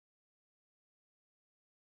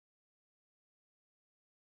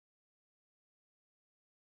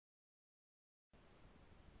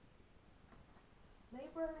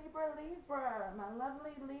Libra, Libra, Libra, my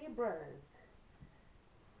lovely Libras.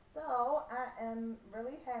 So, I am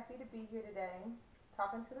really happy to be here today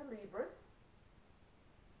talking to the Libras.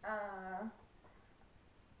 Uh,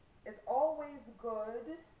 it's always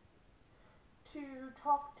good to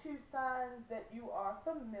talk to signs that you are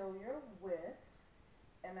familiar with,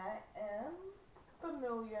 and I am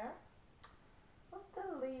familiar with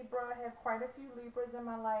the Libra. I have quite a few Libras in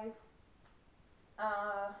my life.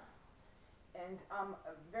 Uh, and I'm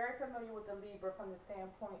very familiar with the Libra from the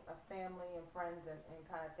standpoint of family and friends and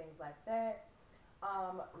kind of things like that.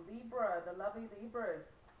 Libra, the lovely Libras,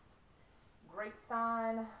 great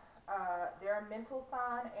sign. They're a mental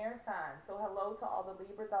sign, air sign. So hello to all the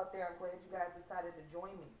Libras out there. I'm glad you guys decided to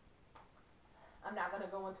join me. I'm not going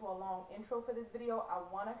to go into a long intro for this video. I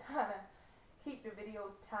want to kind of keep the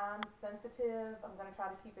videos time sensitive. I'm going to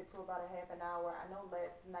try to keep it to about a half an hour. I know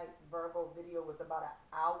last night's Virgo video was about an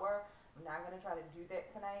hour. I'm not going to try to do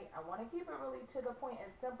that tonight. I want to keep it really to the point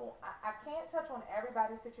and simple. I can't touch on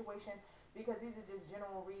everybody's situation because these are just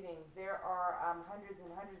general readings. There are hundreds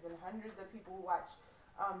and hundreds and hundreds of people who watch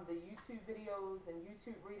the YouTube videos and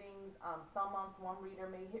YouTube readings. Some months one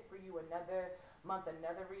reader may hit for you, another month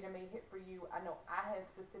another reader may hit for you. I know I have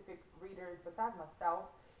specific readers besides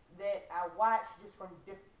myself that I watch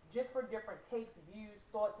just for different takes, views,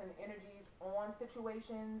 thoughts, and energies on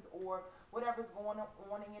situations or whatever's going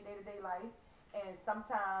on in your day-to-day life. And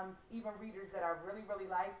sometimes even readers that I really, really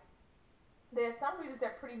like, there's some readers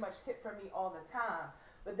that pretty much hit for me all the time.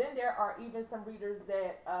 But then there are even some readers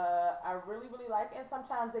that I really, really like, and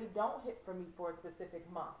sometimes they don't hit for me for a specific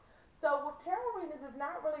month. So with tarot readings, it's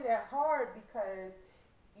not really that hard because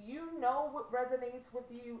you know what resonates with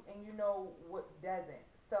you and you know what doesn't.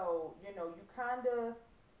 So, you kind of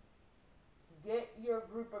get your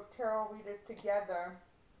group of tarot readers together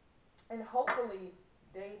and hopefully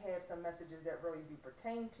they have some messages that really do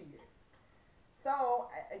pertain to you. So,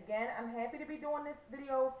 again, I'm happy to be doing this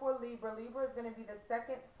video for Libra. Libra is going to be the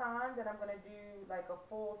second sign that I'm going to do like a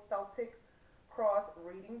full Celtic cross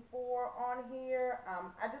reading for on here.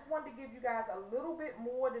 I just wanted to give you guys a little bit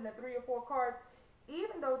more than the 3 or 4 cards,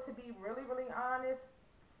 even though to be really, really honest,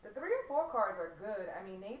 the 3 or 4 cards are good. I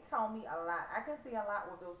mean, they tell me a lot. I can see a lot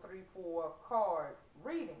with those 3, 4 card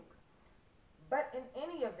readings. But in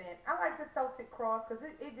any event, I like the Celtic cross because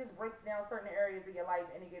it just breaks down certain areas of your life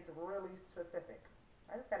and it gets really specific.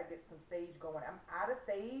 I just got to get some sage going. I'm out of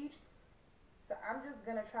sage, so I'm just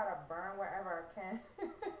going to try to burn wherever I can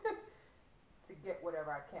to get whatever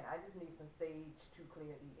I can. I just need some sage to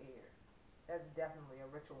clear the air. That's definitely a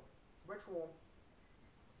ritual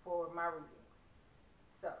for my readings.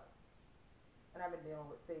 So, and I've been dealing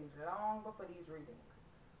with sage long before these readings.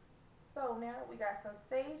 So now that we got some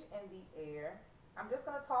sage in the air, I'm just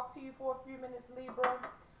going to talk to you for a few minutes, Libra.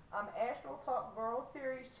 Astro Talk Girl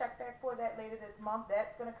series, check back for that later this month.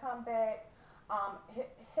 That's going to come back.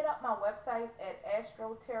 Hit up my website at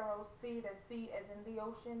astrotarot, that's C as in the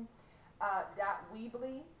ocean,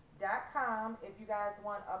 .weebly.com if you guys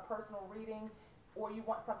want a personal reading or you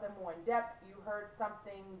want something more in depth, you heard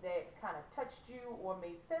something that kind of touched you or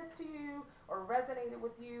made sense to you or resonated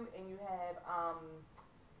with you and you have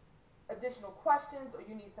additional questions or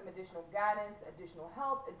you need some additional guidance, additional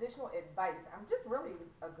help, additional advice. I'm just really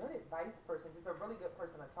a good advice person, just a really good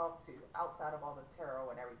person to talk to outside of all the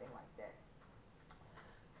tarot and everything like that.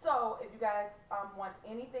 So if you guys want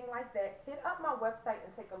anything like that, hit up my website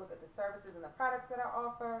and take a look at the services and the products that I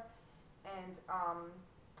offer. And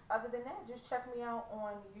other than that, just check me out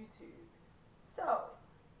on YouTube. So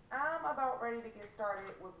I'm about ready to get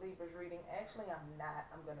started with Libra's reading. Actually, I'm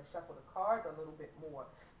not. I'm going to shuffle the cards a little bit more.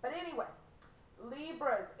 But anyway,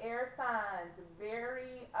 Libras, air signs,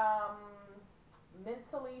 very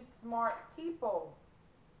mentally smart people.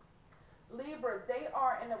 Libras, they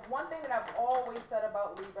are, and the one thing that I've always said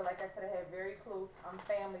about Libra, like I said, I have very close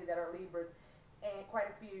family that are Libras, and quite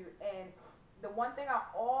a few, and the one thing I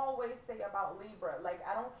always say about Libra, like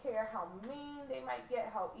I don't care how mean they might get,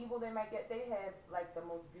 how evil they might get, they have like the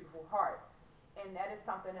most beautiful hearts. And that is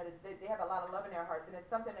something that is, they have a lot of love in their hearts, and it's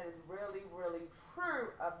something that is really, really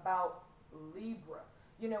true about Libra.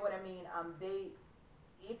 You know what I mean?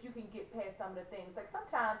 If you can get past some of the things, like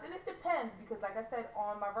sometimes, and it depends, because like I said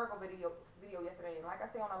on my Virgo video yesterday, and like I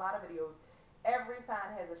say on a lot of videos, every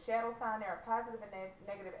sign has a shadow sign. There are positive and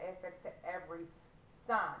negative aspects to every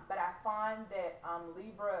sign. But I find that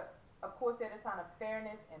Libra, of course, they're the sign of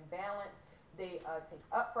fairness and balance. They take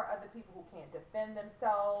up for other people who can't defend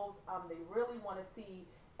themselves. They really want to see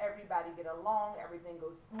everybody get along, everything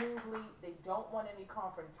goes smoothly. They don't want any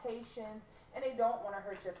confrontations, and they don't want to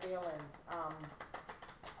hurt your feelings.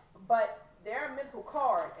 But they're a mental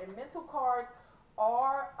card, and mental cards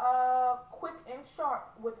are quick and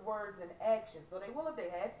sharp with words and action. So they will if they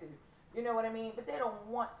had to. You know what I mean? But they don't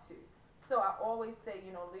want to. So I always say,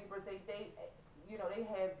 you know, Libras, they they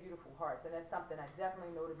have beautiful hearts, and that's something I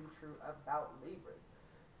definitely know to be true about Libras.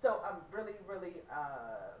 So I'm really, really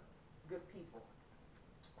good people,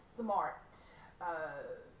 smart, uh,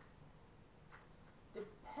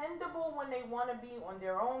 dependable when they want to be on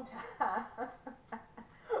their own time.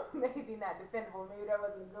 Maybe not dependable. Maybe that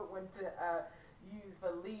wasn't a good one to use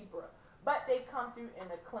for Libra. But they come through in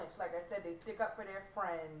a clinch. Like I said, they stick up for their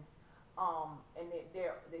friends. And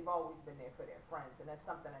they've always been there for their friends, and that's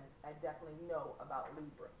something I definitely know about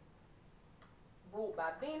Libra. Ruled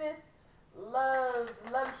by Venus, loves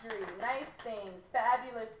luxury, nice things,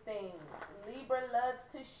 fabulous things. Libra loves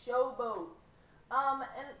to showboat.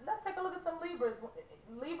 And let's take a look at some Libras.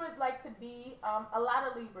 Libras like to be a lot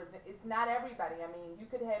of Libras. It's not everybody. I mean, you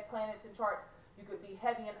could have planets and charts. You could be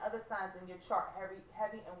heavy in other signs in your chart.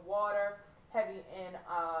 Heavy in water, heavy in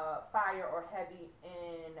fire, or heavy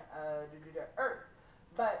in the earth.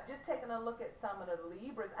 But just taking a look at some of the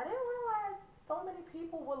Libras, I didn't realize so many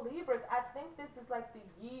people were Libras. I think this is like the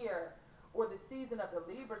year or the season of the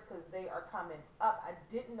Libras because they are coming up. I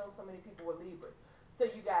didn't know so many people were Libras. So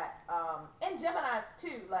you got, and Geminis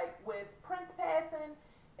too, like with Prince passing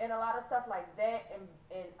and a lot of stuff like that, and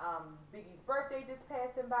Biggie's birthday just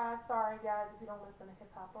passing by. Sorry guys if you don't listen to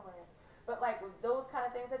hip hop or rap. But like with those kind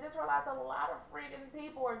of things, I just realized a lot of freaking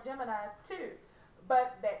people are Geminis too.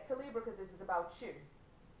 But back to Libra because this is about you.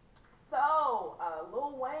 So,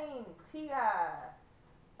 Lil Wayne, T.I.,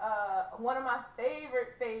 one of my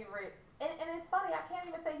favorite, and it's funny, I can't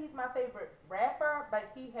even say he's my favorite rapper,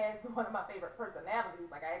 but he has one of my favorite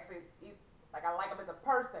personalities. Like I like him as a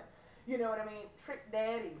person. You know what I mean? Trick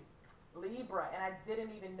Daddy, Libra, and I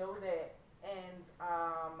didn't even know that. And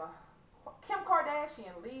Kim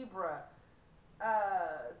Kardashian, Libra.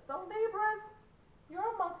 So Libras,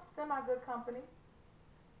 you're amongst semi-good company.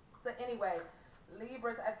 So anyway,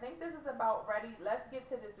 Libras, I think this is about ready. Let's get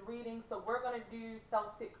to this reading. So we're going to do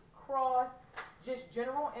Celtic Cross, just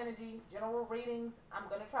general energy, general readings. I'm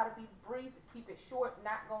going to try to be brief, keep it short,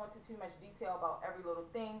 not go into too much detail about every little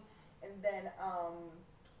thing. And then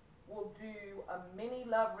we'll do a mini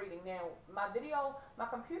love reading. Now, my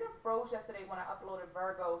computer froze yesterday when I uploaded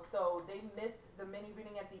Virgo, so they missed the mini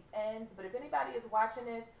reading at the end. But if anybody is watching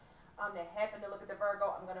this, that happen to look at the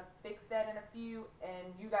Virgo, I'm going to fix that in a few, and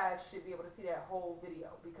you guys should be able to see that whole video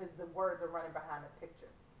because the words are running behind the picture.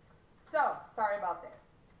 So, sorry about that.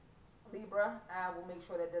 Libra, I will make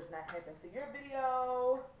sure that does not happen to your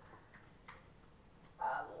video.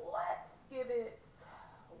 Let's give it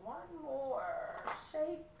one more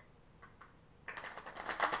shake.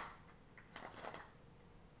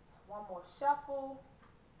 One more shuffle.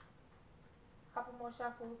 Couple more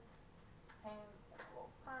shuffles. Hands a little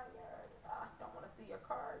higher. I don't want to see your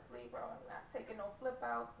cards, Libra. I'm not taking no flip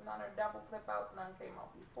outs. None are double flip outs. None came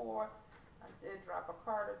out before. I did drop a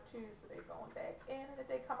card or two, so they're going back in. And if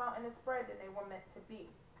they come out in the spread, then they were meant to be.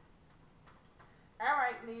 All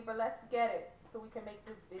right, Libra, let's get it so we can make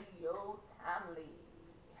this video timely.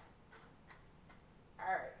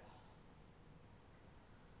 All right.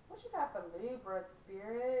 What you got for Libra?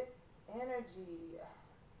 Spirit, energy,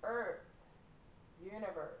 earth,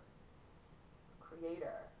 universe,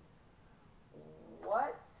 creator.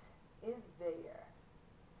 What is there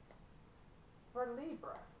for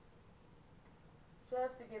Libra?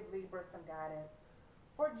 Just to give Libra some guidance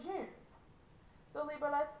for June. So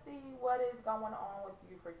Libra, let's see what is going on with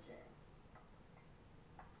you for June.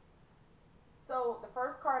 So the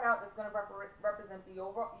first card out that's going to represent the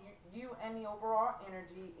overall you and the overall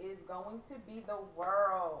energy is going to be the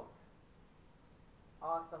World.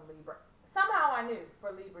 Awesome, Libra. Somehow I knew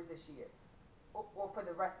for Libras this year, or for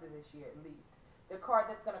the rest of this year at least. The card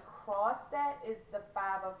that's going to cross that is the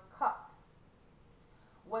Five of Cups.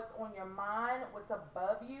 What's on your mind, what's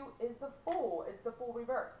above you is the Fool. It's the Fool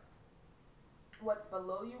reverse. What's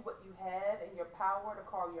below you, what you have and your power to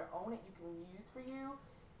call your own, that you can use for you,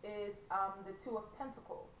 is the Two of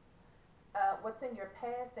Pentacles. What's in your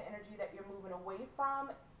past, the energy that you're moving away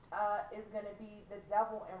from, is going to be the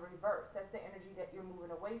Devil in reverse. That's the energy that you're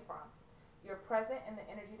moving away from. Your present and the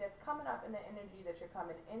energy that's coming up and the energy that you're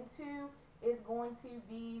coming into is going to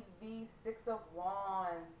be the Six of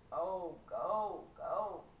Wands. Oh, go,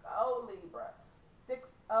 go, go, Libra. Six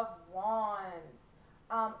of Wands.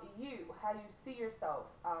 How you see yourself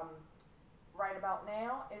right about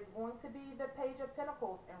now is going to be the Page of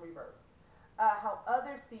Pentacles in reverse. How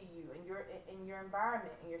others see you in your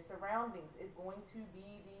environment, in your surroundings, is going to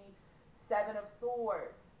be the Seven of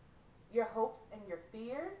Swords. Your hopes and your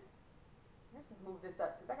fears let's just move this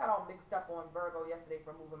up, because I got all mixed up on Virgo yesterday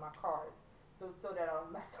for moving my cards. So that I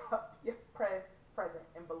don't mess up your present,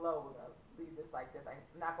 and below. I'll leave this like this. I'm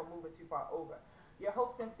not going to move it too far over. Your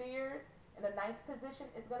hopes and fears. In the ninth position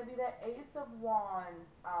is going to be that Ace of Wands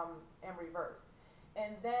in reverse.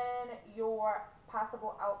 And then your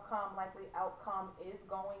possible outcome, likely outcome, is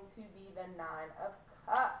going to be the Nine of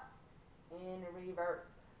Cups in reverse.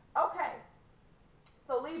 Okay,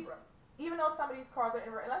 so Libra, even though some of these cards are in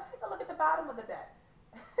reverse, let's take a look at the bottom of the deck.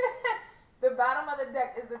 The bottom of the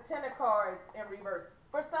deck is the Ten of Cards in reverse.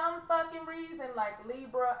 For some fucking reason, like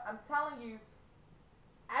Libra, I'm telling you,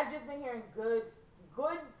 I've just been hearing good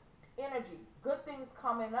energy, good things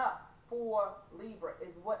coming up for Libra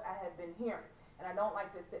is what I have been hearing. And I don't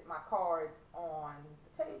like to sit my cards on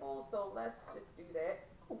the table, so let's just do that.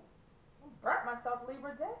 Ooh, I burnt myself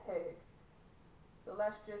Libra deck. So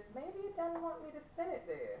let's just, maybe it doesn't want me to sit it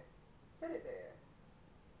there. Sit it there.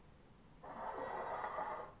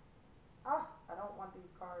 Oh, I don't want these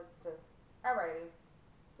cards to, alrighty.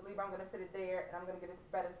 So Libra, I'm going to sit it there, and I'm going to get a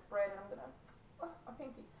better spread, and I'm going to, oh, my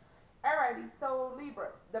pinky. Alrighty, so Libra,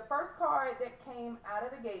 the first card that came out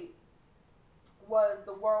of the gate was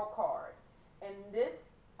the World card. And this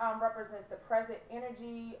represents the present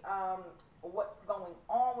energy, what's going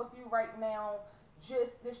on with you right now,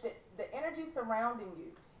 just the energy surrounding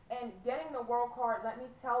you. And getting the World card, let me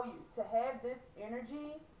tell you, to have this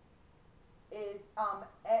energy is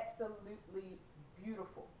absolutely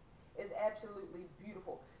beautiful. It's absolutely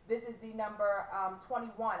beautiful. This is the number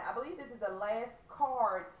 21. I believe this is the last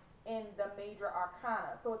card in the Major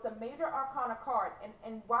Arcana. So it's a Major Arcana card.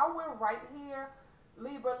 And while we're right here,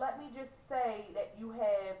 Libra, let me just say that you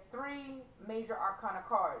have 3 Major Arcana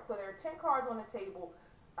cards. So there are 10 cards on the table,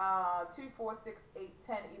 2, 4, 6, 8,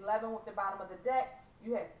 10, 11 with the bottom of the deck.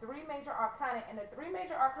 You have 3 Major Arcana, and the 3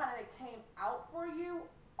 Major Arcana that came out for you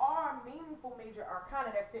are meaningful Major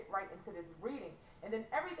Arcana that fit right into this reading. And then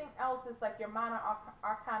everything else is like your minor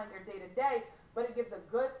arcana, your day-to-day, but it gives a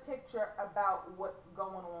good picture about what's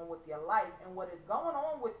going on with your life and what is going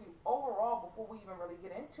on with you overall. Before we even really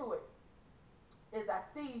get into it, is I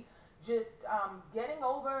see just getting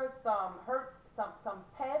over some hurts, some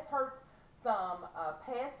past hurts, some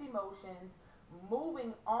past emotions,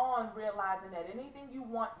 moving on, realizing that anything you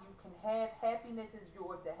want, you can have. Happiness is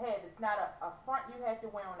yours to have. It's not a front you have to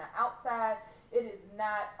wear on the outside. It is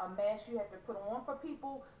not a mask you have to put on for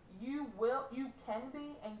people. You can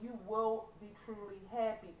be, and you will be truly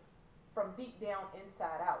happy from deep down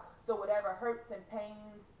inside out. So whatever hurts and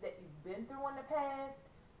pains that you've been through in the past,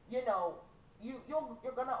 you know, you're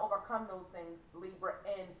gonna overcome those things, Libra.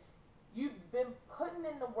 And you've been putting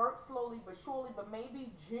in the work slowly but surely, but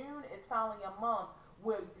maybe June is finally a month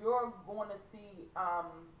where you're going to see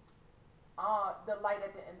the light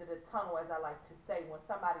at the end of the tunnel, as I like to say, when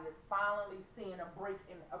somebody is finally seeing a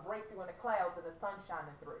breakthrough in the clouds and the sun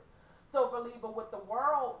shining through. So for Libra, with the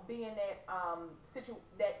World being that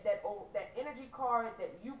that energy card,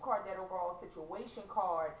 that you card, that overall situation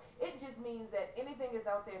card, it just means that anything is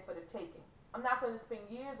out there for the taking. I'm not going to spend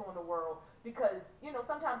years on the World because, you know,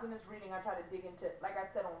 sometimes in this reading I try to dig into, like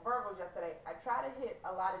I said on Virgos yesterday, I try to hit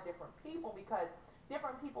a lot of different people because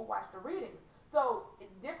different people watch the readings. So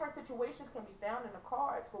different situations can be found in the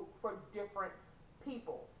cards for different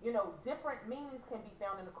people. You know, different meanings can be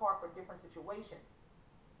found in the card for different situations.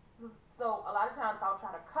 So a lot of times I'll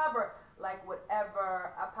try to cover like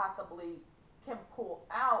whatever I possibly can pull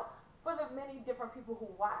out for the many different people who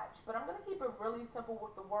watch. But I'm going to keep it really simple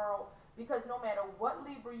with the World because no matter what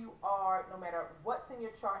Libra you are, no matter what's in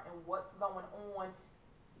your chart and what's going on,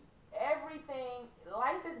 everything,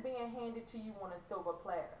 life is being handed to you on a silver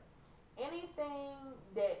platter. Anything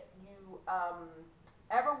that you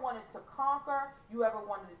ever wanted to conquer, you ever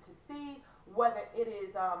wanted to see, whether it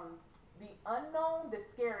is the unknown, the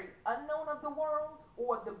scary unknown of the world,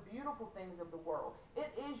 or the beautiful things of the world,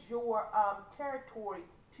 it is your territory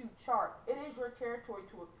to chart. It is your territory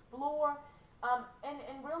to explore.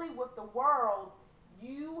 And really with the World,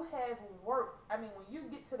 you have worked. I mean, when you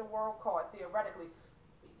get to the World card, theoretically,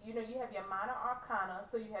 you know, you have your minor arcana,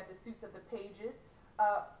 so you have the suits of the pages.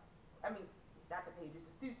 I mean, not the pages,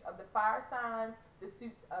 the suits of the fire signs, the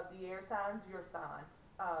suits of the air signs, your sign,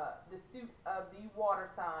 the suit of the water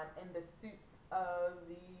sign, and the suits of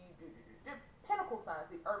the pentacle signs,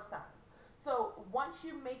 the earth signs. So once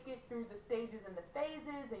you make it through the stages and the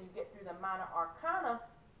phases and you get through the minor arcana,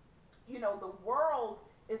 you know, the World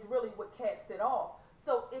is really what caps it off.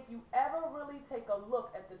 So if you ever really take a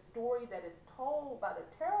look at the story that is told by the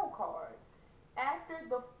tarot cards, after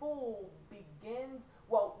the Fool begins,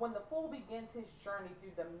 well, when the Fool begins his journey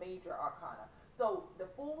through the Major Arcana. So the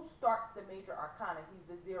Fool starts the major arcana. He's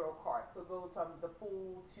the 0 card. So it goes from the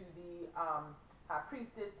Fool to the High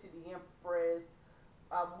Priestess to the Empress.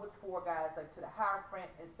 What's 4 guys, like to the Hierophant,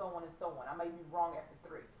 and so on and so on. I may be wrong after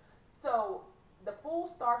 3. So the Fool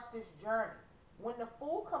starts this journey. When the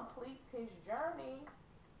Fool completes his journey,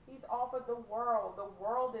 he's offered the world. The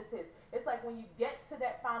world is his. It's like when you get to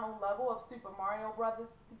that final level of Super Mario Brothers,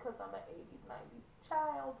 because I'm an 80s, 90s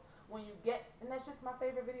child, when you get, and that's just my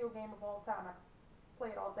favorite video game of all time. I play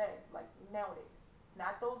it all day, like nowadays.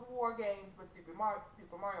 Not those war games for Super Mario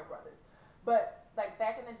Brothers. But like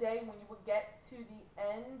back in the day when you would get to the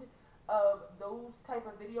end of those type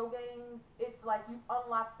of video games, it's like you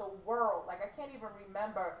unlock the world. Like I can't even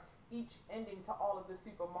remember each ending to all of the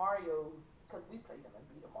Super Marios because we played them and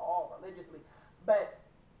beat them all religiously. But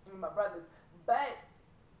my brothers, but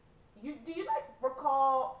do you like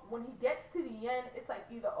recall when he gets to the end, it's like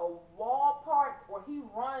either a wall parts or he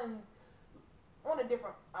runs on a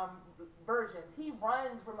different versions. He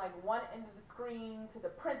runs from like one end of the screen to the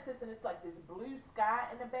princess, and it's like this blue sky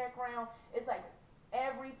in the background. It's like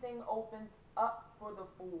everything opens up for the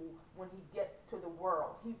Fool when he gets to the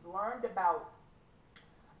world. He's learned about,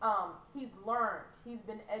 he's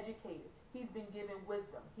been educated, he's been given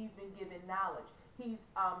wisdom, he's been given knowledge, he's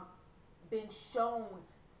been shown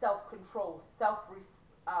self-control,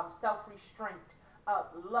 self-restraint,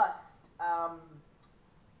 lust.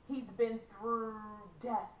 He's been through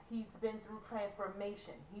death. He's been through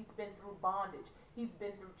transformation. He's been through bondage. He's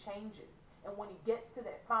been through changes. And when he gets to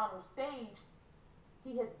that final stage,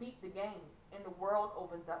 he has beat the game, and the world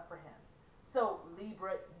opens up for him. So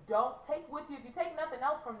Libra, don't take with you, if you take nothing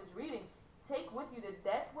else from this reading, take with you that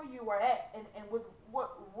that's where you are at, and what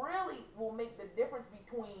really will make the difference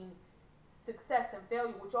between success and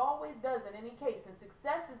failure, which always does in any case. And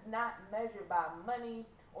success is not measured by money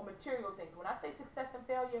or material things. When I say success and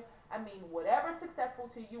failure, I mean whatever's successful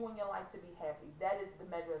to you in your life to be happy. That is the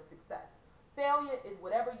measure of success. Failure is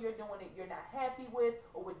whatever you're doing that you're not happy with,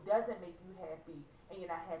 or what doesn't make you happy and you're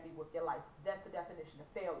not happy with your life. That's the definition of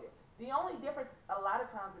failure. The only difference a lot of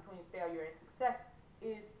times between failure and success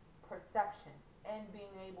is perception and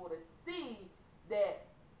being able to see that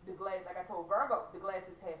the glass, like I told Virgo, the glass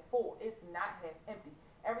is half full. It's not half empty.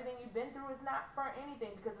 Everything you've been through is not for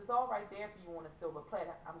anything because it's all right there for you on a silver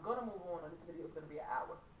platter. I'm going to move on. This video is going to be an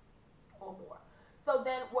hour or more. So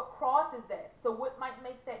then what crosses that? So what might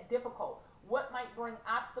make that difficult? What might bring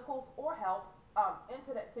obstacles or help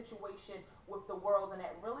into that situation with the world, and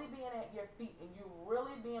that really being at your feet and you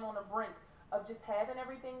really being on the brink of just having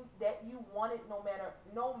everything that you wanted, no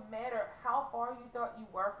matter how far you thought you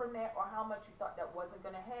were from that or how much you thought that wasn't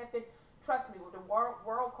going to happen. Trust me, with the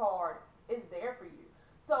world card is there for you.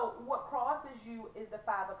 So what crosses you is the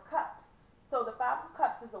 5 of Cups. So the 5 of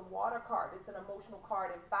Cups is a water card. It's an emotional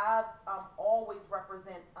card, and 5s always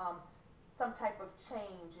represent some type of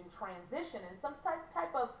change and transition and some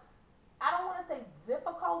type of, I don't want to say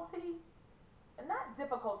difficulty, and not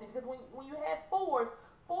difficulty, because when you have 4s,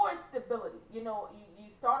 4 is stability. You know,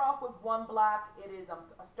 you start off with 1 block. It is a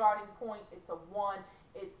starting point. It's a 1.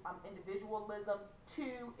 It's individualism.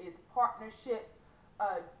 2 is partnership,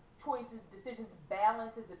 choices, decisions.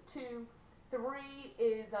 Balance is a 2. 3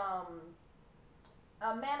 is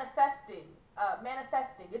manifesting.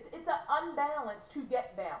 Manifesting. It's an unbalance to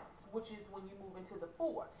get balance, which is when you move into the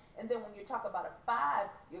 4. And then when you talk about a 5,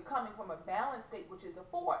 you're coming from a balanced state, which is a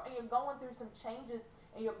 4, and you're going through some changes,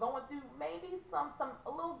 and you're going through maybe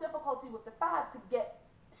a little difficulty with the 5 to get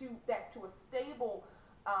back to a stable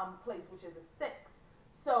place, which is a 6.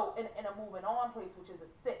 So and a moving on place, which is a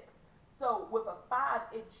 6. So with a 5,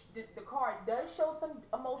 the card does show some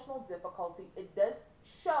emotional difficulty. It does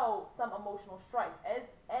show some emotional strife, as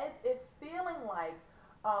if feeling like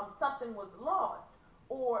something was lost,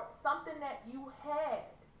 or something that you had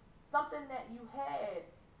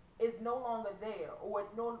is no longer there, or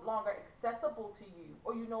it's no longer accessible to you,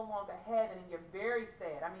 or you no longer have it, and you're very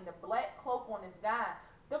sad. I mean, the black cloak on this guy,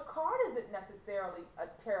 the card isn't necessarily a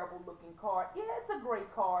terrible looking card. Yeah, it's a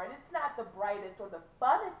great card. It's not the brightest or the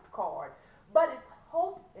funnest card, but it's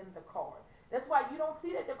hope in the card. That's why you don't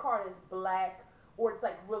see that the card is black, or it's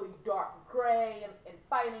like really dark gray and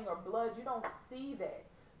fighting or blood. You don't see that.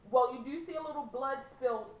 Well, you do see a little blood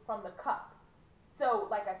spilled from the cup. So,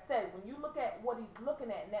 like I said, when you look at what he's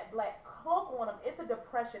looking at and that black cloak on him, it's a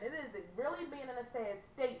depression. It is really being in a sad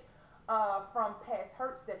state from past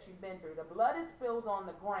hurts that you've been through. The blood is spilled on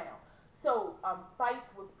the ground. So,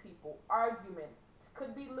 fights with people, arguments,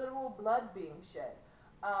 could be literal blood being shed.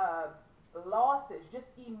 Losses, just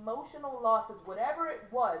emotional losses, whatever it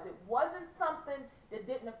wasn't something that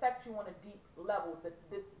didn't affect you on a deep level. The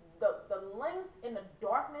length and the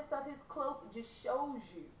darkness of his cloak just shows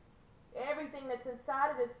you everything that's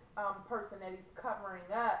inside of this person that he's covering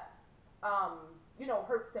up,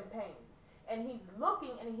 hurts and pains. And he's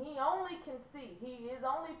looking, and he only can see. He is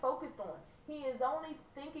only focused on. He is only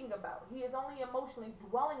thinking about. He is only emotionally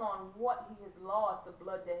dwelling on what he has lost, the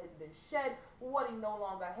blood that has been shed, what he no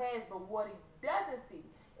longer has. But what he doesn't see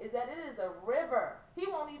is that it is a river. He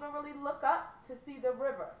won't even really look up to see the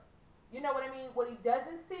river. You know what I mean? What he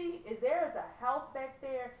doesn't see is there is a house back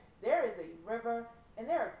there. There is a river, and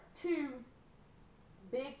there are two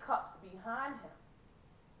big cups behind him.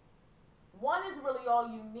 One is really all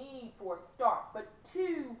you need for a start, but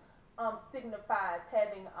two signifies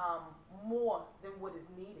having more than what is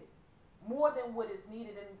needed. More than what is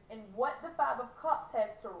needed. And what the Five of Cups has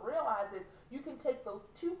to realize is you can take those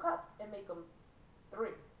 2 cups and make them 3,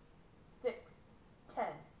 6, 10.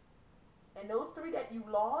 And those 3 that you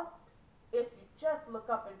lost, if you just look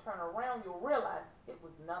up and turn around, you'll realize it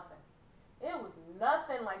was nothing. It was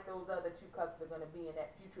nothing like those other 2 cups are going to be and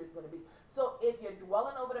that future is going to be. So if you're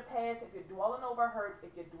dwelling over the past, if you're dwelling over hurt, if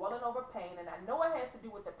you're dwelling over pain, and I know it has to do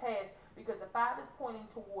with the past because the 5 is pointing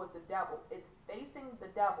towards the devil. It's facing the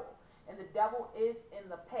devil, and the devil is in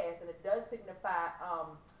the past, and it does signify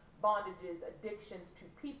bondages, addictions to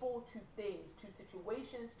people, to things, to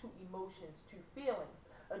situations, to emotions, to feelings.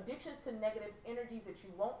 Addictions to negative energies that you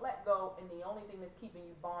won't let go, and the only thing that's keeping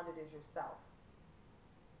you bonded is yourself.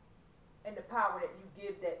 And the power that you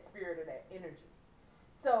give that spirit or that energy.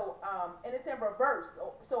 So, and it's in reverse.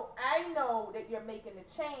 So I know that you're making the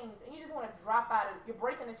chains, and you just want to drop out of, you're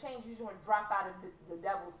breaking the chains, you just want to drop out of the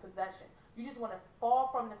devil's possession. You just want to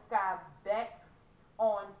fall from the sky back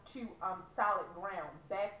onto solid ground,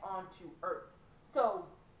 back onto earth. So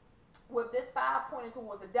with this 5 pointing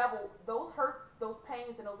towards the devil, those hurts, those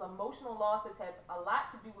pains, and those emotional losses have a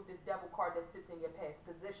lot to do with this devil card that sits in your past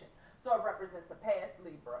position. So it represents the past,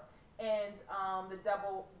 Libra. And the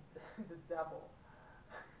devil,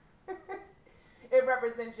 it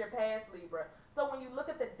represents your past, Libra. So when you look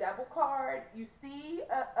at the devil card, you see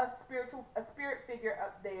a spirit figure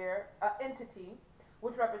up there, an entity,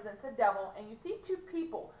 which represents the devil, and you see 2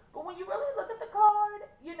 people. But when you really look at the card,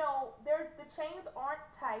 the chains aren't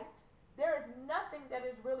tight. There is nothing that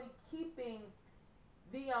is really keeping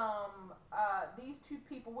the these 2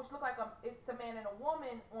 people, which look like it's a man and a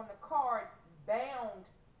woman on the card, bound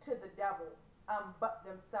to the devil, but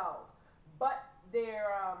themselves. But their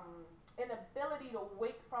inability to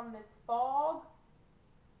wake from this fog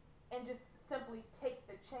and just simply take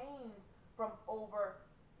the chains from over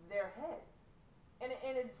their heads. And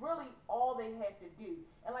it's really all they have to do.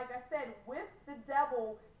 And like I said, with the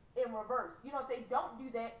devil in reverse, if they don't do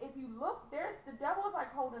that, if you look, the devil is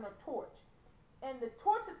like holding a torch. And the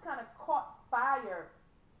torch has kind of caught fire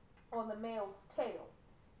on the male's tail.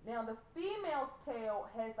 Now the female's tail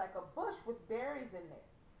has like a bush with berries in there.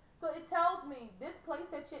 So it tells me this place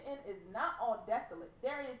that you're in is not all desolate.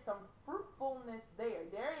 There is some fruitfulness there.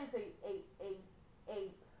 There is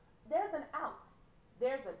there's an out.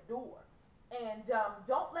 There's a door. And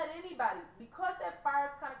don't let anybody, because that fire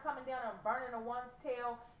is kind of coming down and burning on one's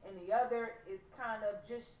tail, and the other is kind of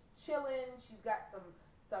just chilling. She's got some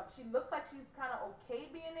stuff. She looks like she's kind of okay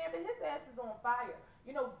being there, but his ass is on fire.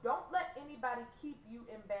 Don't let anybody keep you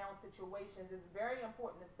in bound situations. It's very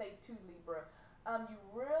important to say to Libra. You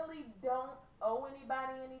really don't owe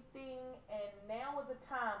anybody anything, and now is the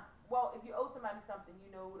time. Well, if you owe somebody something, you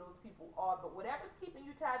know who those people are, but whatever's keeping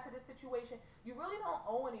you tied to this situation, you really don't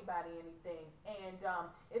owe anybody anything, and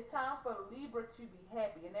it's time for Libra to be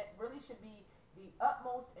happy, and that really should be the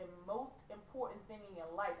utmost and most important thing in your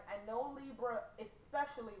life. I know Libra,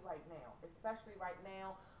 especially right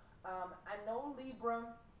now, I know Libra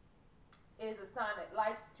is a sign that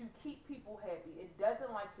likes to keep people happy. It doesn't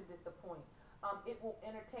like to disappoint. It will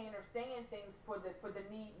entertain or stay in things for the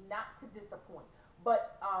need not to disappoint.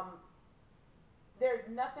 But there's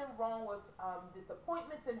nothing wrong with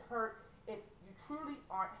disappointments and hurt if you truly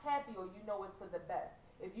aren't happy or you know it's for the best.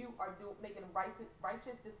 If you are making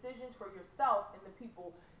righteous decisions for yourself and the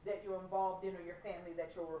people that you're involved in or your family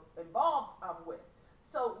that you're involved with.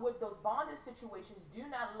 So with those bondage situations, do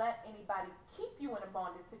not let anybody keep you in a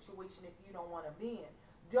bondage situation if you don't want to be in.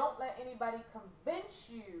 Don't let anybody convince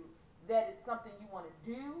you that it's something you want to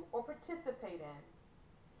do or participate in.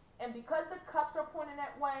 And because the cups are pointing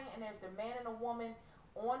that way and there's the man and a woman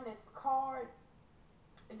on this card,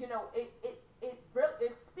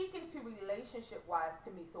 it's speaking to relationship wise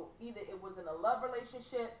to me. So either it was in a love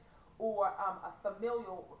relationship or a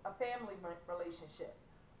family relationship.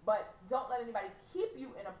 But don't let anybody keep you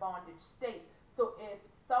in a bondage state. So if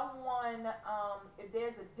someone, if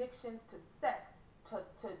there's addictions to sex,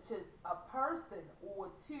 to a person or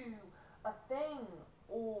to a thing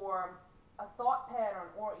or a thought pattern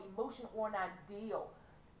or emotion or an ideal,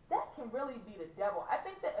 that can really be the devil. I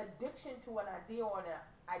think that addiction to an ideal or an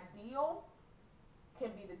ideal can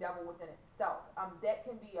be the devil within itself. That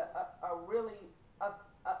can be a really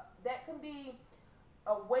that can be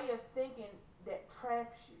a way of thinking that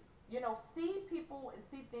traps you. You know, see people and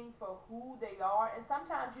see things for who they are, and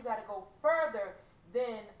sometimes you got to go further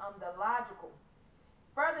than the logical,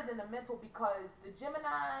 further than the mental, because the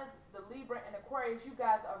Geminis, the Libra, and Aquarius, you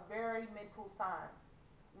guys are very mental signs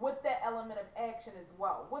with that element of action as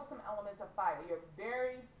well, with some elements of fire. You're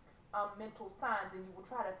very mental signs, and you will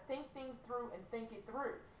try to think things through and think it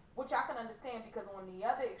through, which I can understand, because on the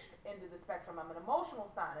other end of the spectrum, I'm an emotional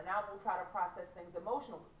sign, and I will try to process things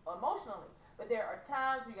emotionally. But there are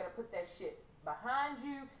times where you got to put that shit behind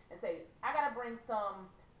you and say, I got to bring some,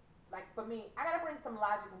 like for me, I got to bring some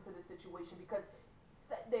logic into this situation, because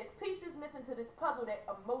there's pieces missing to this puzzle that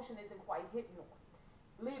emotion isn't quite hitting on.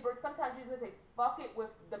 Libra, sometimes you just say, fuck it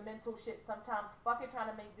with the mental shit. Sometimes fuck it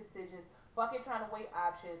trying to make decisions. Fuck it trying to weigh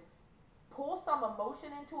options. Pull some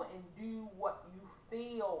emotion into it and do what you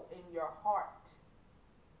feel in your heart.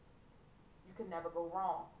 You can never go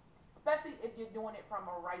wrong, especially if you're doing it from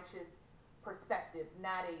a righteous perspective,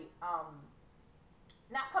 not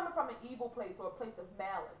coming from an evil place or a place of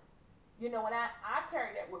malice. You know, and I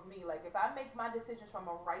carry that with me. Like, if I make my decisions from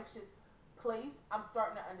a righteous place, I'm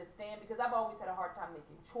starting to understand, because I've always had a hard time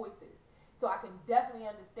making choices. So I can definitely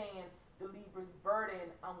understand the Libra's burden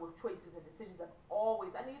with choices and decisions.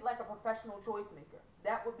 I need like a professional choice maker.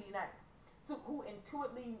 That would be nice. So who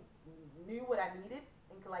intuitively knew what I needed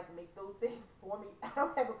and could like make those things for me. I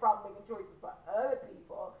don't have a problem making choices for other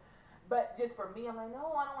people. But just for me, I'm like,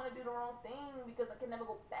 no, I don't want to do the wrong thing because I can never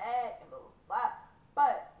go back and blah, blah, blah.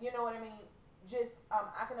 But, you know what I mean? Just,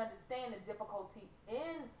 I can understand the difficulty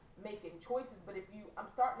in making choices. But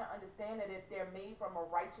I'm starting to understand that if they're made from a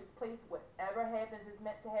righteous place, whatever happens is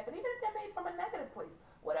meant to happen. Even if they're made from a negative place,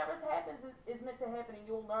 whatever happens is meant to happen, and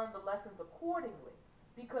you'll learn the lessons accordingly.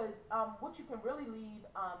 Because what you can really leave,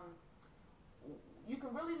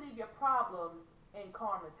 your problems in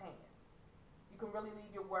karma's hands. You can really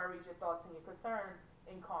leave your worries, your thoughts, and your concerns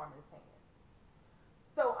in karma's hands.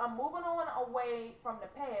 So I'm moving on away from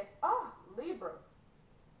the past. Oh, Libra.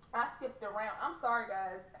 I skipped around. I'm sorry,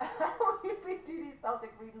 guys. I don't usually do these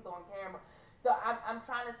Celtic readings on camera. So I'm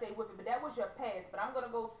trying to stay with it. But that was your past. But I'm going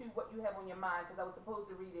to go to what you have on your mind, because I was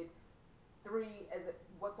supposed to read it 3 as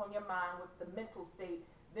what's on your mind, what's the mental state,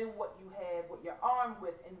 then what you have, what you're armed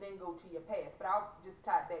with, and then go to your past. But I'll just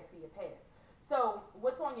tie it back to your past. So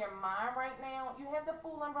what's on your mind right now? You have the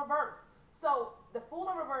Fool in reverse. So the Fool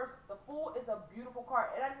in reverse, the Fool is a beautiful card.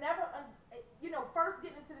 And I never, first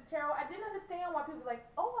getting into the tarot, I didn't understand why people were like,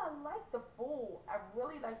 oh, I like the Fool. I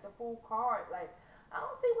really like the Fool card. Like, I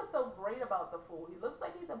don't see what's so great about the Fool. He looks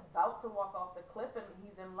like he's about to walk off the cliff and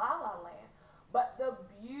he's in La La Land. But the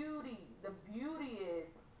beauty is,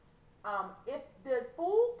 if the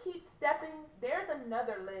Fool keeps stepping, there's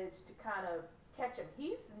another ledge to kind of catch him.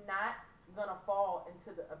 He's not gonna fall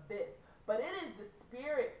into the abyss, but it is the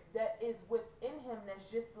spirit that is within him that's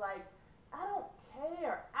just like, I don't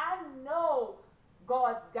care, I know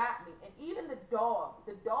God's got me. And even the dog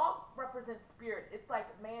represents spirit. It's like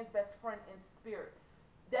man's best friend in spirit.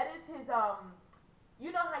 That is his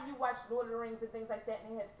you know how you watch Lord of the Rings and things like that,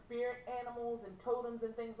 and they have spirit animals and totems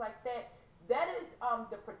and things like that? That is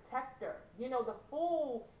the protector. You know, the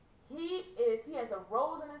Fool, he has a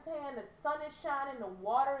rose in his hand, the sun is shining, the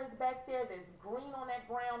water is back there, there's green on that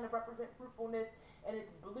ground to represent fruitfulness, and it's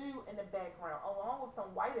blue in the background, along with some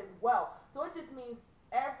white as well. So it just means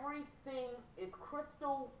everything is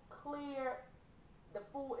crystal clear. The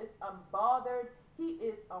Fool is unbothered. He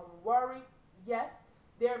is unworried. Yes,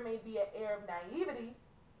 there may be an air of naivety,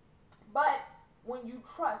 but when you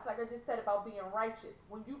trust, like I just said about being righteous,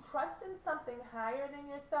 when you trust in something higher than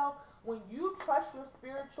yourself, when you trust your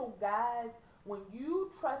spiritual guides, when you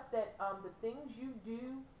trust that the things you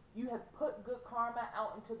do, you have put good karma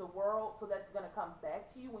out into the world, so that's going to come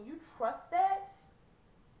back to you. When you trust that,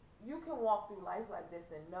 you can walk through life like this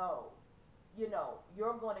and know,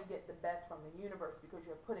 you're going to get the best from the universe because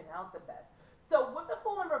you're putting out the best. So with the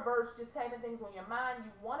Fool in reverse, just having things on your mind,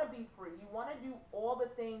 you want to be free. You want to do all the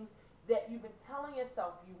things that you've been telling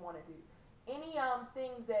yourself you want to do. Any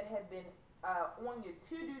things that have been on your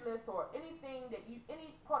to-do list, or anything that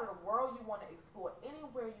any part of the world you want to explore,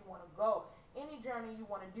 anywhere you want to go, any journey you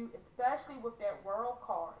want to do, especially with that World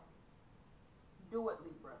card. Do it,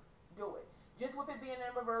 Libra. Do it. Just with it being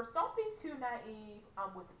in reverse, don't be too naive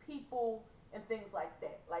with people and things like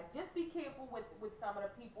that. Like, just be careful with some of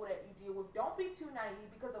the people that you deal with. Don't be too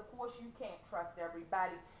naive, because of course you can't trust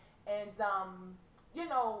everybody. And you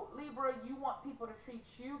know, Libra, you want people to treat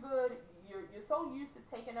you good. You're so used to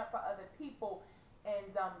taking up for other people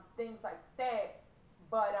and things like that.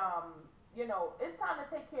 But you know, it's time to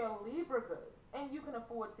take care of Libra good, and you can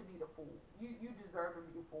afford to be the fool. You deserve to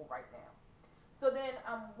be the fool right now. So then,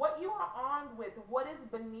 what you are armed with, what is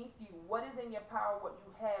beneath you, what is in your power, what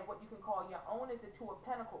you have, what you can call your own, is the Two of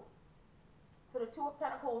Pentacles. So the Two of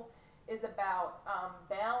Pentacles is about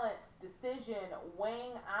balance, decision,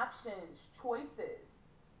 weighing options, choices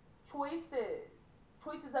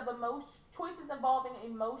of emotion, choices involving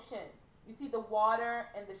emotion. You see the water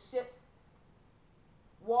and the ships.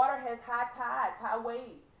 Water has high tides, high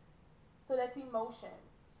waves. So that's emotion.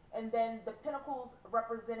 And then the pentacles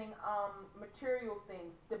representing material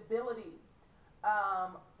things, stability,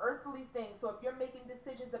 earthly things. So if you're making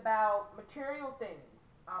decisions about material things,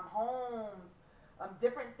 homes,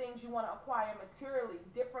 different things you want to acquire materially,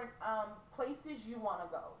 different places you want to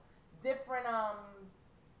go, different,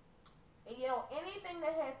 you know, anything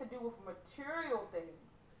that has to do with material things,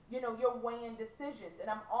 you know, you're weighing decisions. And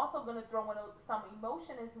I'm also going to throw in some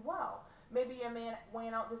emotion as well. Maybe you're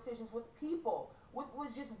weighing out decisions with people, with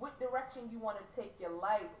just what direction you want to take your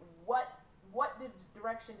life. What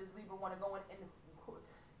direction does Libra want to go in, and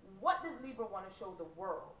what does Libra want to show the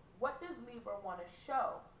world? What does Libra want to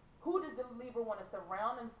show? Who does the Libra want to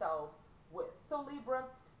surround themselves with? So Libra,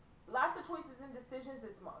 lots of choices and decisions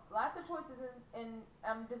this month. Lots of choices and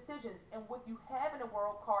decisions. And with you having a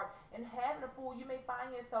World card and having a Fool, you may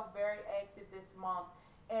find yourself very active this month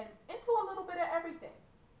and into a little bit of everything,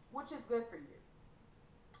 which is good for you.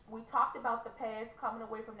 We talked about the past, coming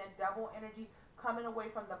away from that Devil energy, coming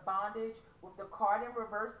away from the bondage. With the card in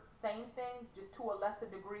reverse, same thing, just to a lesser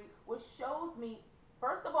degree, which shows me,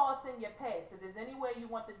 first of all, it's in your past. If there's any way you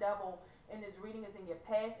want the Devil in this reading, is in your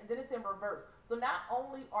past, and then it's in reverse. So not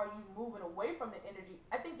only are you moving away from the energy,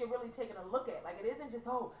 I think you're really taking a look at it. Like, it isn't just,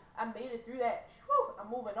 oh, I made it through that, whew,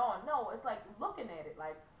 I'm moving on. No, it's like looking at it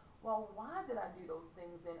like, well, why did I do those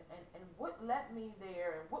things, and what led me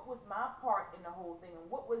there, and what was my part in the whole thing, and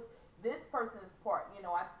what was this person's part? You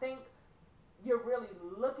know, I think you're really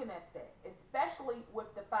looking at that, especially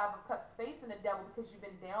with the Five of Cups facing the Devil, because you've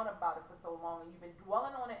been down about it for so long, and you've been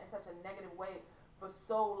dwelling on it in such a negative way for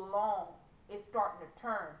so long. It's starting to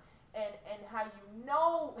turn. And how you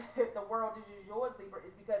know if the world is yours, Libra,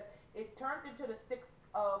 is because it turned into the Six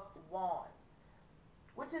of Wands,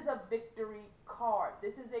 which is a victory card.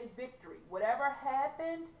 This is a victory. Whatever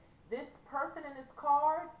happened, this person in this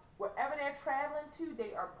card, wherever they're traveling to,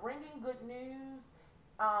 they are bringing good news.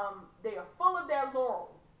 They are full of their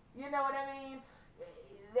laurels. You know what I mean?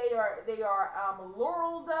 They are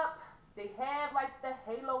laureled up. They have like the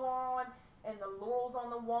halo on and the laurels on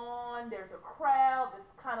the wand. There's a crowd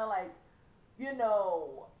that's kind of like, you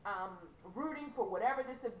know, rooting for whatever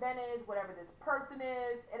this event is, whatever this person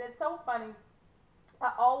is. And it's so funny.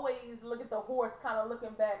 I always look at the horse kind of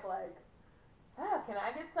looking back like, can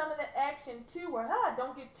I get some of the action too? Or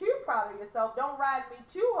don't get too proud of yourself. Don't ride me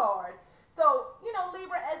too hard. So, you know,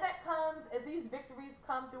 Libra, as that comes, as these victories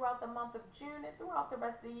come throughout the month of June and throughout the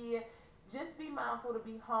rest of the year, just be mindful to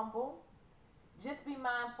be humble. Just be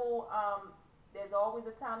mindful, there's always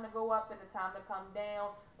a time to go up and a time to come down.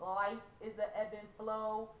 Life is an ebb and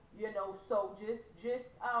flow, you know, so just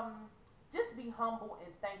be humble and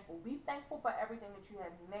thankful. Be thankful for everything that you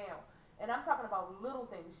have now. And I'm talking about little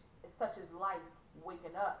things such as life,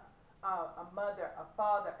 waking up, a mother, a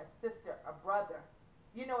father, a sister, a brother.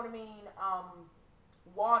 You know what I mean?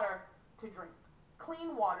 Water to drink,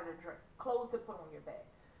 clean water to drink, clothes to put on your back.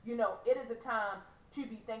 You know, it is a time to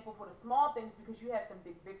be thankful for the small things, because you have some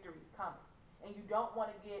big victories coming. And you don't want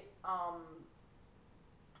to get,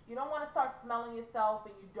 you don't want to start smelling yourself,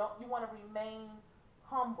 and you want to remain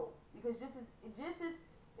humble, because just as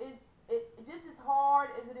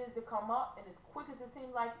hard as it is to come up, and as quick as it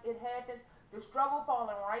seems like it happens, the struggle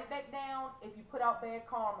falling right back down, if you put out bad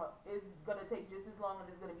karma, is going to take just as long, and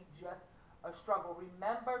it's going to be just a struggle.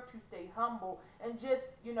 Remember to stay humble, and just,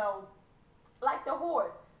 you know, like the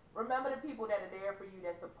horse, remember the people that are there for you,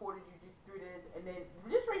 that supported you through this, and then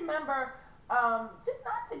just remember, just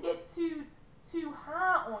not to get too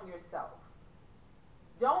high on yourself.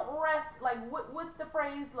 Don't rest, like, what's the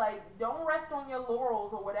phrase, like, don't rest on your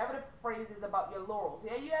laurels, or whatever the phrase is about your laurels.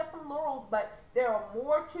 Yeah, you have some laurels, but there are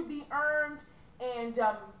more to be earned, and,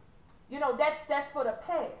 you know, that's for the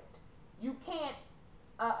past. You can't,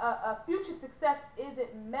 a future success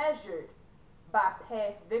isn't measured by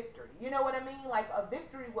past victory. You know what I mean? Like, a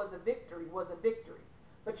victory was a victory was a victory.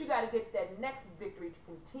 But you got to get that next victory to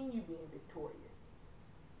continue being victorious.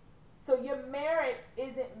 So your merit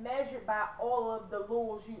isn't measured by all of the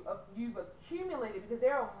laurels you've accumulated, because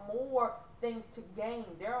there are more things to gain.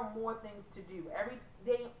 There are more things to do. Every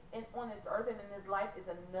day on this earth and in this life is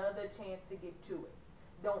another chance to get to it.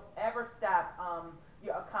 Don't ever stop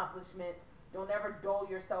your accomplishments. Don't ever dull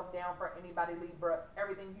yourself down for anybody, Libra.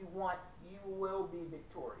 Everything you want, you will be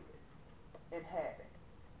victorious in heaven.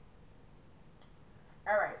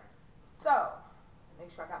 All right. So,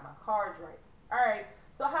 make sure I got my cards right. All right.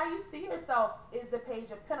 So how you see yourself is the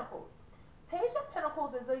Page of Pentacles. Page of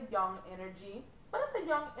Pentacles is a young energy, but it's a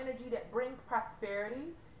young energy that brings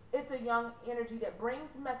prosperity. It's a young energy that brings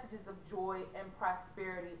messages of joy and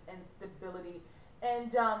prosperity and stability.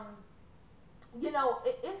 And, you know,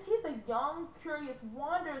 he's a young, curious,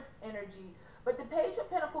 wondrous energy, but the Page of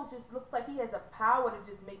Pentacles just looks like he has a power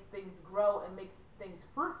to just make things grow and make things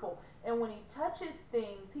fruitful. And when he touches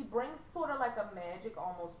things, he brings sort of like a magic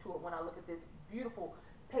almost to it when I look at this beautiful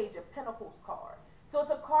Page of Pentacles card. So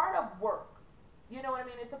it's a card of work. You know what I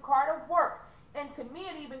mean? It's a card of work. And to me,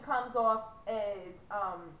 it even comes off as,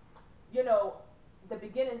 you know, the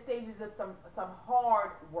beginning stages of some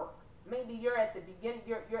hard work. Maybe you're at the beginning,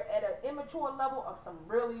 you're at an immature level of some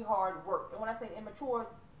really hard work. And when I say immature,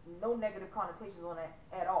 no negative connotations on that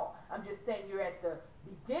at all. I'm just saying you're at the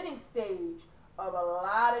beginning stage of a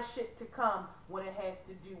lot of shit to come when it has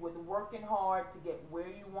to do with working hard to get where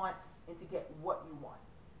you want and to get what you want.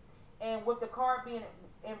 And with the card being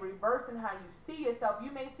in reverse and how you see yourself, you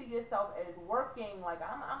may see yourself as working, like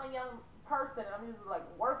I'm a young person, I'm just like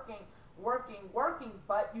working,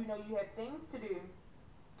 but you know you have things to do.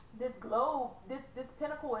 This globe, this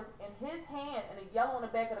pentacle is in his hand, and a yellow on the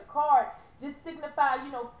back of the card just signifies,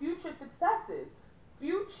 you know, future successes,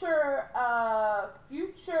 future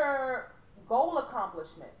goal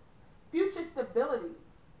accomplishments, future stability,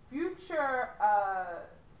 future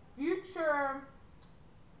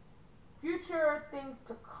things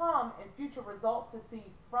to come, and future results to see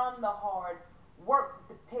from the hard work.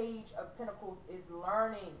 The Page of Pentacles is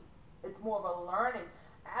learning. It's more of a learning.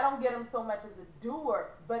 I don't get him so much as a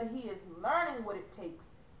doer, but he is learning what it takes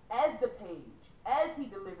as the page, as he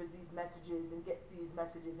delivers these messages and gets these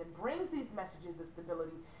messages and brings these messages of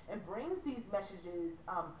stability and brings these messages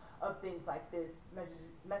of things like this,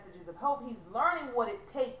 messages of hope. He's learning what it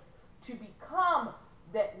takes to become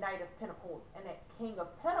that Knight of Pentacles and that King of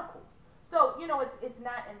Pentacles. So, you know, it's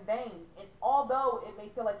not in vain. And although it may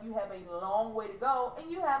feel like you have a long way to go, and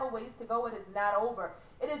you have a ways to go, it is not over.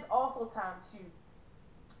 It is also time to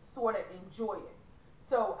sort of enjoy it.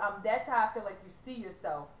 So that's how I feel like you see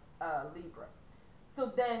yourself, Libra.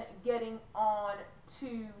 So then getting on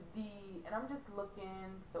to the, and I'm just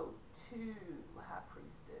looking, so 2, High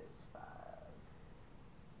Priestess, 5,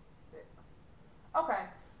 6. Okay,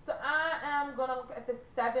 so I am going to look at the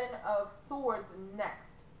 7 of Swords next.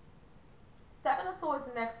 7 of Swords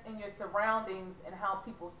next in your surroundings and how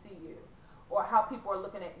people see you, or how people are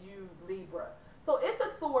looking at you, Libra. So it's a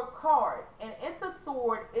sword card, and it's a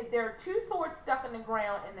sword. There are 2 swords stuck in the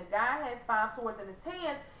ground, and the guy has 5 swords in his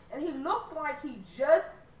hand, and he looks like he just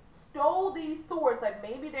stole these swords. Like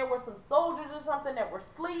maybe there were some soldiers or something that were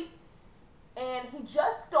asleep, and he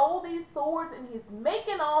just stole these swords, and he's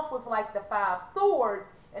making off with like the 5 swords,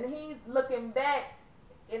 and he's looking back,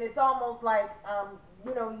 and it's almost like,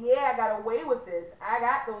 you know, yeah, I got away with this. I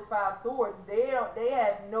got those 5 swords. They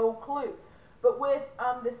have no clue. But with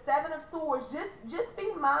the 7 of Swords, just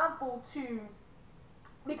be mindful too,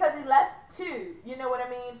 because he left 2. You know what I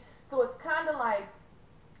mean? So it's kind of like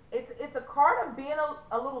it's a card of being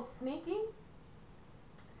a little sneaky.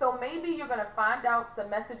 So maybe you're gonna find out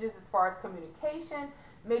some messages as far as communication.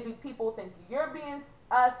 Maybe people think you're being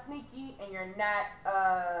sneaky and you're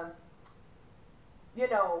not. You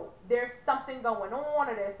know, there's something going on,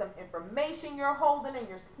 or there's some information you're holding and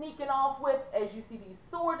you're sneaking off with as you see these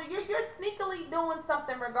swords, or you're sneakily doing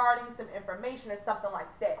something regarding some information or something like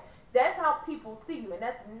that. That's how people see you, and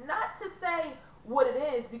that's not to say what it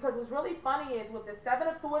is, because what's really funny is with the 7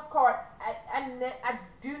 of Swords card, I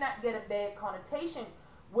do not get a bad connotation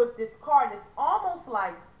with this card. It's almost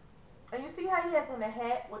like, and you see how he has on the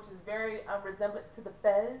hat, which is very resemblant to the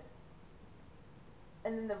fez,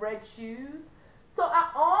 and then the red shoes. So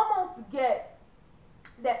I almost get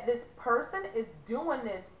that this person is doing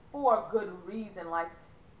this for a good reason. Like,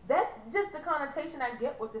 that's just the connotation I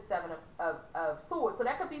get with the 7 of Swords. So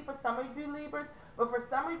that could be for some of you Libras, but for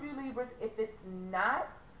some of you Libras, if it's not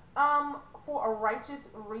for a righteous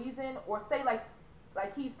reason, or say like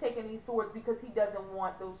he's taking these swords because he doesn't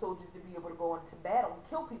want those soldiers to be able to go into battle and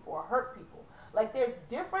kill people or hurt people. Like, there's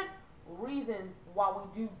different reasons why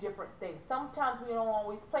we do different things. Sometimes we don't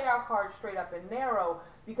always play our cards straight up and narrow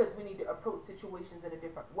because we need to approach situations in a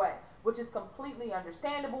different way, which is completely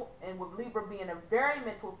understandable. And with Libra being a very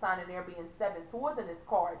mental sign and there being 7 swords in this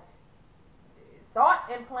card, thought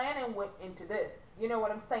and planning went into this. You know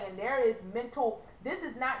what I'm saying? There is mental, this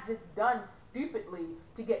is not just done stupidly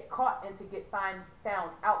to get caught and to get found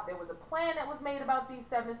out. There was a plan that was made about these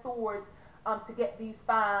 7 swords to get these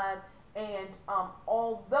 5, and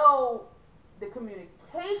although the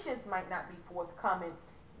communications might not be forthcoming,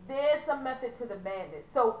 there's a method to the madness.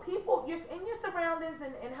 So people, you're in your surroundings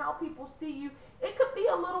and how people see you, it could be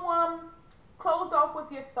a little closed off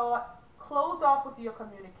with your thoughts, closed off with your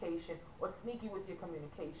communication, or sneaky with your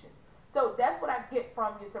communication. So that's what I get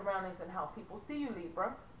from your surroundings and how people see you,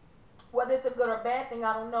 Libra. Whether it's a good or bad thing,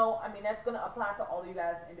 I don't know. I mean, that's going to apply to all of you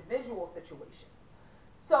guys' individual situations.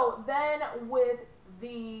 So then with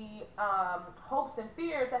the hopes and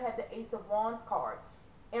fears, I had the Ace of Wands card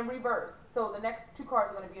in reverse. So the next 2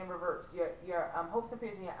 cards are going to be in reverse, your hopes and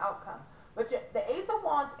fears and your outcome. But the Ace of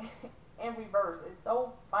Wands in reverse is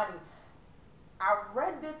so funny. I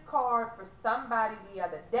read this card for somebody the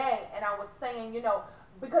other day, and I was saying, you know,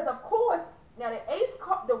 because of course, now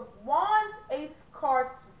the Wands Ace card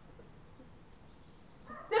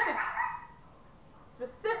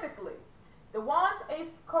specifically, the Wands Ace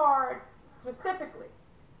card specifically,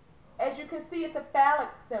 as you can see, it's a phallic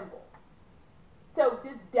symbol. So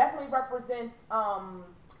this definitely represents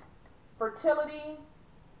fertility,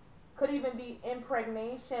 could even be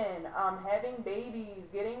impregnation, having babies,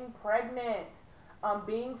 getting pregnant,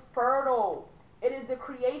 being fertile. It is the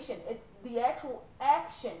creation. It's the actual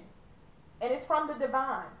action. And it's from the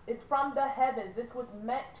divine. It's from the heavens. This was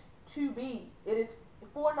meant to be. It is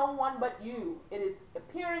for no one but you. It is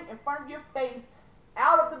appearing in front of your face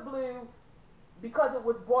out of the blue because it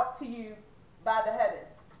was brought to you by the heavens.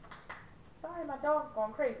 Sorry, my dog's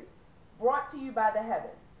going crazy. Brought to you by the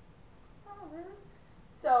heavens. Oh, really?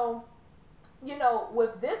 So, you know,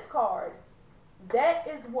 with this card, that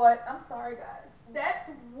is what, I'm sorry guys, that's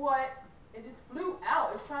what, it just flew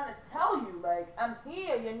out. It's trying to tell you, like, I'm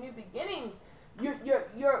here, your new beginnings,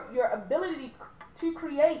 your ability to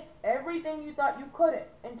create everything you thought you couldn't,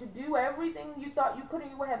 and to do everything you thought you couldn't.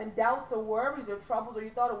 You were having doubts or worries or troubles, or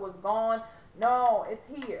you thought it was gone. No,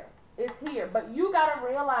 it's here. It's here. But you got to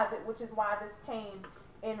realize it, which is why this came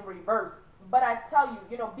in reverse. But I tell you,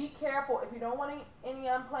 you know, be careful. If you don't want any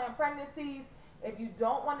unplanned pregnancies, if you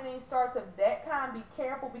don't want any starts of that kind, be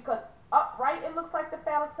careful, because upright it looks like the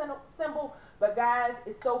phallic symbol. But guys,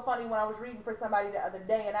 it's so funny, when I was reading for somebody the other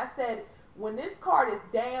day, and I said, when this card is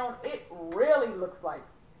down, it really looks like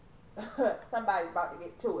somebody's about to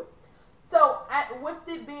get to it. So with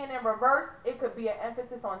it being in reverse, it could be an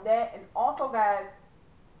emphasis on that. And also, guys,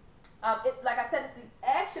 like I said, it's the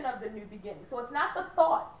action of the new beginning. So it's not the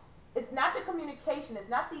thought. It's not the communication. It's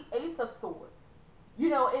not the Ace of Swords. You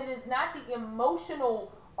know, it is not the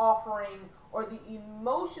emotional offering or the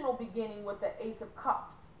emotional beginning with the Ace of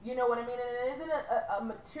Cups. You know what I mean? And it isn't a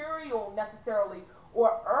material necessarily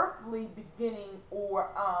or earthly beginning or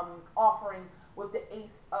offering with the Ace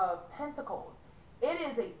of Pentacles. It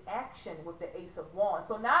is an action with the Ace of Wands.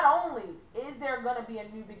 So not only is there going to be a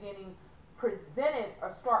new beginning presented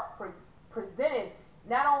or start presented,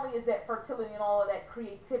 not only is that fertility and all of that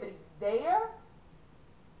creativity there,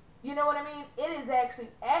 you know what I mean? It is actually,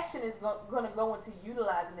 action is going to go into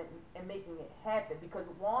utilizing it and making it happen, because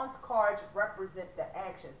Wands cards represent the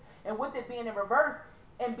actions. And with it being in reverse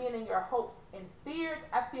and being in your hopes and fears,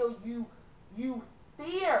 I feel you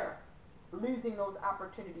fear losing those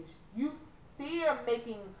opportunities. You fear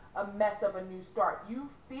making a mess of a new start. You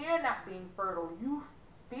fear not being fertile. You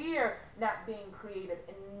fear not being creative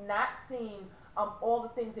and not seeing all the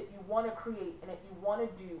things that you want to create and that you want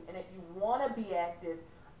to do and that you want to be active,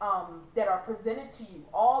 that are presented to you.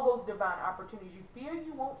 All those divine opportunities. You fear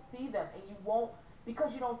you won't see them, and you won't,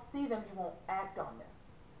 because you don't see them, you won't act on them.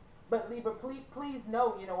 But Libra, please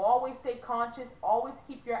know, you know, always stay conscious. Always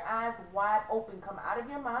keep your eyes wide open. Come out of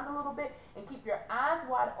your mind a little bit and keep your eyes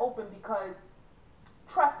wide open, because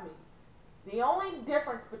trust me, the only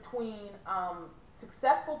difference between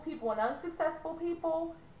successful people and unsuccessful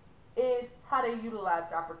people is how they utilize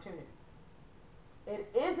the opportunity. It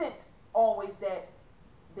isn't always that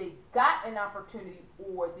they got an opportunity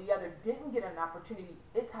or the other didn't get an opportunity.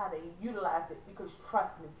 It's how they utilize it, because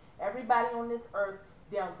trust me, everybody on this earth,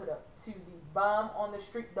 down to the bum on the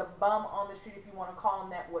street, if you want to call them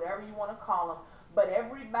that, whatever you want to call them, but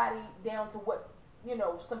everybody down to what, you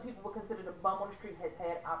know, some people would consider the bum on the street has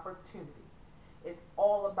had opportunity. It's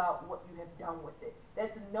all about what you have done with it.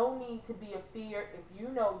 There's no need to be a fear if you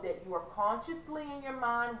know that you are consciously in your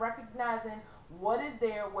mind recognizing what is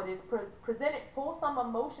there, what is presented. Pull some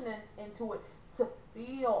emotion into it to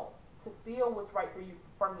feel what's right for you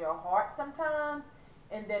from your heart sometimes,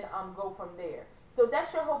 and then go from there. So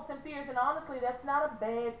that's your hopes and fears, and honestly, that's not a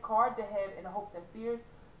bad card to have in a hopes and fears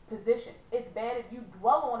position. It's bad if you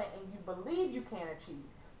dwell on it and you believe you can't achieve,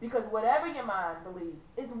 because whatever your mind believes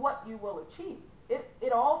is what you will achieve.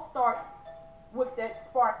 It all starts with that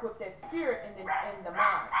spark, with that spirit, and then in the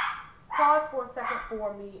mind. Pause for a second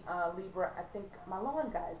for me, Libra. I think my lawn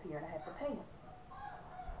guy is here and I have to pay him.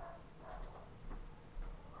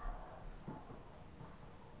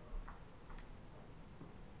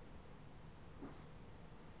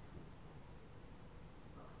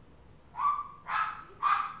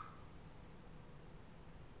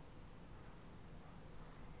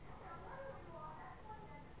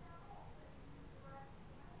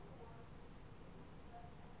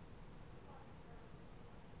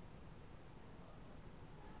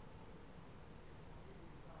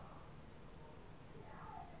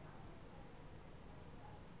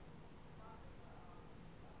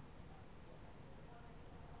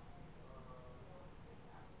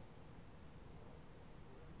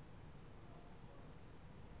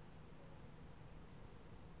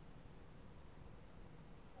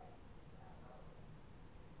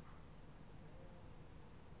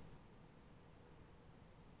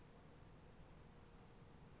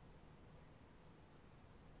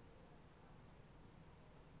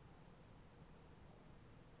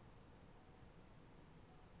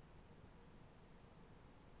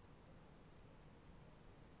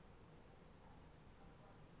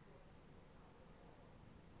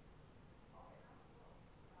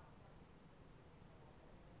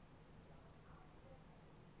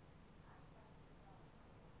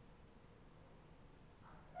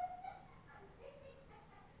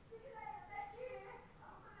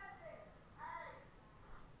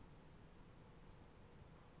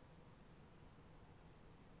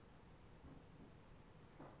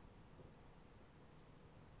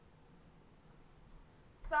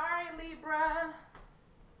 Sorry, Libra.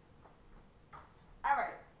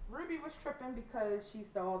 Alright, Ruby was tripping because she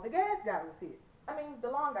saw the gas guy was here. I mean, the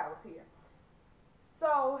lawn guy was here.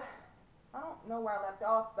 So, I don't know where I left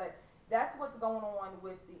off, but that's what's going on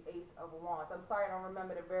with the Ace of Wands. I'm sorry I don't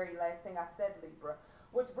remember the very last thing I said, Libra.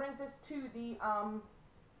 Which brings us to the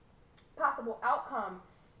possible outcome,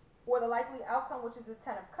 or the likely outcome, which is the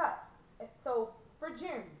Ten of Cups. So, for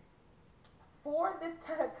June, for this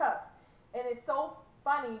Ten of Cups, and it's so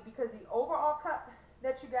funny because the overall cup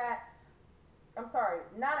that you got, I'm sorry,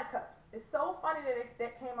 Nine of Cups. It's so funny that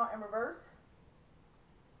that came out in reverse.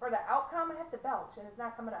 For the outcome, I have to belch and it's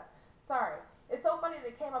not coming up. Sorry. It's so funny that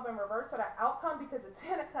it came up in reverse for the outcome because the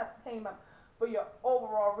Ten of Cups came up for your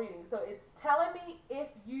overall reading. So it's telling me if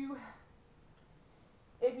you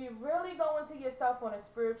really go into yourself on a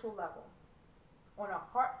spiritual level, on a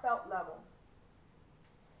heartfelt level,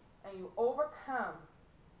 and you overcome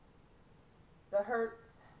the hurts,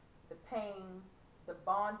 the pains, the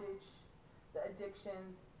bondage, the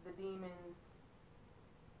addictions, the demons.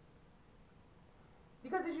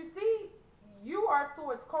 Because as you see, you are a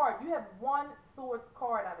swords card. You have one swords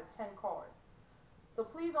card out of 10 cards. So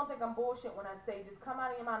please don't think I'm bullshit when I say just come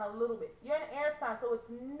out of your mind a little bit. You're an air sign, so it's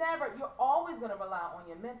never, you're always going to rely on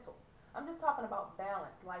your mental. I'm just talking about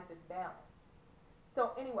balance. Life is balance.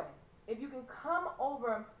 So anyway, if you can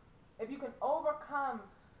overcome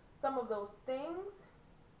some of those things,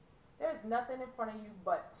 there's nothing in front of you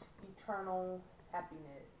but eternal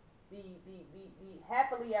happiness. The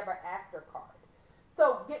happily ever after card.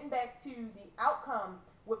 So getting back to the outcome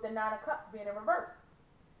with the Nine of Cups being in reverse.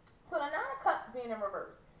 So the Nine of Cups being in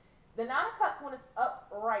reverse. The Nine of Cups, when it's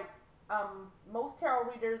upright, most tarot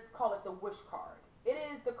readers call it the wish card. It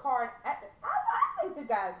is the card I think the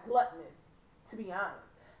guy's gluttonous, to be honest.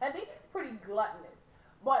 I think he's pretty gluttonous.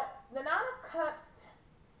 But the Nine of Cups,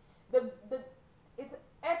 it's an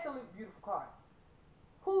absolute beautiful card.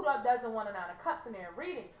 Who doesn't want a Nine of Cups in their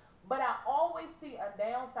reading? But I always see a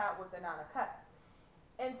downside with the Nine of Cups.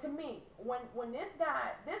 And to me, when this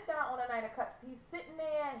guy on the Nine of Cups, he's sitting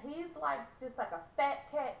there, he's like just like a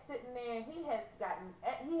fat cat sitting there. He has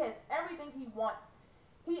everything he wants.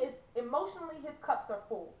 He is emotionally, his cups are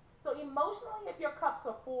full. So emotionally, if your cups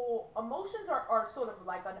are full, emotions are sort of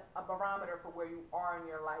like a barometer for where you are in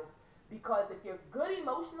your life. Because if you're good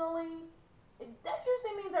emotionally, that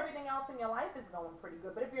usually means everything else in your life is going pretty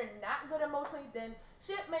good. But if you're not good emotionally, then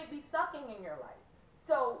shit may be sucking in your life.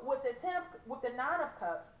 So with the Nine of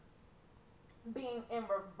Cups being in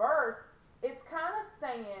reverse, it's kind of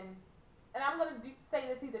saying and I'm going to say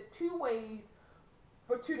this either two ways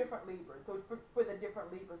for two different Libras, so for the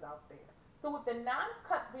different Libras out there. So with the Nine of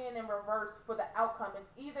Cups being in reverse for the outcome, it's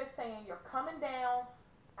either saying you're coming down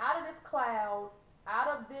out of this cloud, out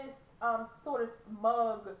of this sort of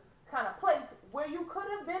smug kind of place where you could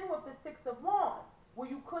have been with the Six of Wands, where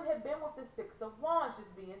you could have been with the Six of Wands,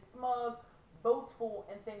 just being smug, boastful,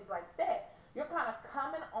 and things like that. You're kind of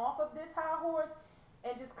coming off of this high horse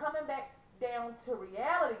and just coming back down to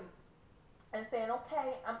reality and saying,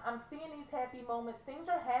 okay, I'm seeing these happy moments. Things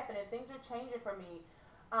are happening. Things are changing for me.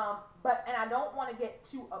 And I don't want to get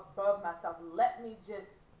too above myself. Let me just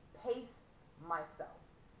pace myself.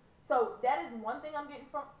 So that is one thing I'm getting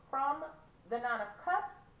from the Nine of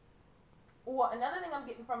Cups. Or another thing I'm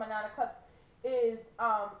getting from a Nine of Cups is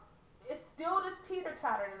it's still this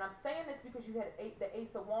teeter-totter, and I'm saying this because you had the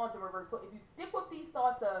Ace of Wands in reverse. So if you stick with these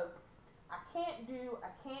thoughts of, I can't do, I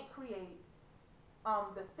can't create,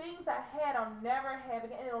 the things I had I'll never have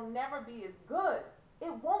again, and it'll never be as good.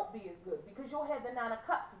 It won't be as good because you'll have the Nine of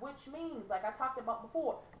Cups, which means, like I talked about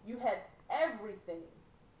before, you have everything,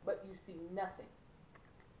 but you see nothing.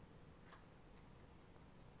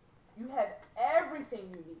 You have everything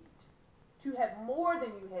you need to have more than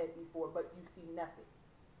you had before, but you see nothing.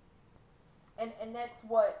 And that's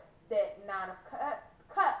what that Nine of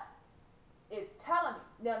Cups is telling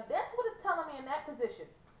me. Now, that's what it's telling me in that position.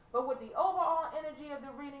 But what the overall energy of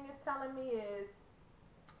the reading is telling me is,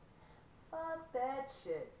 fuck that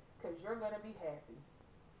shit, because you're going to be happy.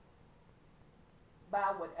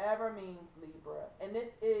 By whatever means, Libra. And this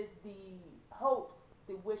is the hopes,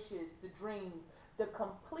 the wishes, the dreams, the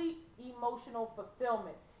complete emotional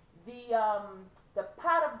fulfillment. The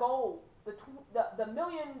pot of gold, the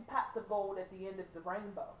million pots of gold at the end of the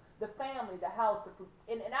rainbow, the family, the house, the fruit.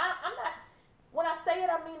 And I'm not, when I say it,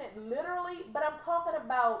 I mean it literally, but I'm talking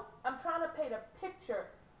about, I'm trying to paint a picture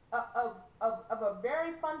of a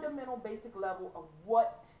very fundamental, basic level of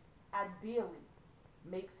what ideally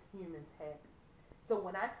makes humans happy. So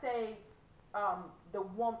when I say the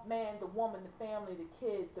man, the woman, the family, the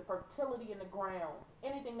kids, the fertility in the ground,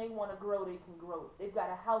 anything they want to grow, they can grow. They've got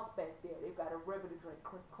a house back there. They've got a river to drink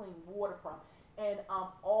clean water from, and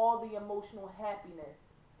all the emotional happiness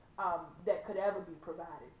that could ever be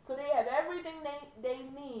provided. So they have everything they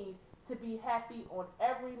need to be happy on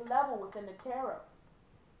every level within the tarot.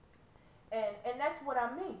 And that's what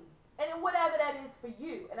I mean. And whatever that is for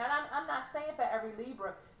you. And I'm not saying for every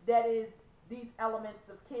Libra that is these elements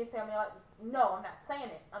of kids, family. No, I'm not saying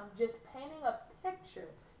it. I'm just painting a picture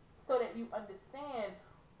so that you understand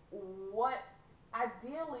what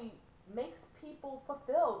ideally makes people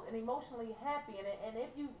fulfilled and emotionally happy. And if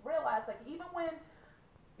you realize, like, even when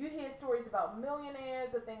you hear stories about millionaires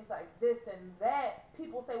or things like this and that,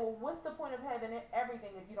 people say, well, what's the point of having everything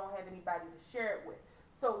if you don't have anybody to share it with?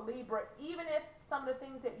 So Libra, even if some of the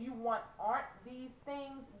things that you want aren't these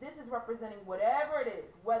things, this is representing whatever it is,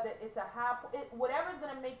 whether it's whatever's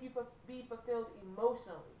going to make you be fulfilled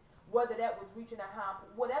emotionally, whether that was reaching a high,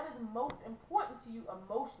 whatever's most important to you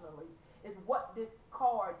emotionally is what this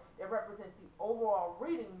card that represents the overall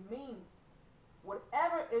reading means.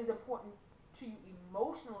 Whatever is important to you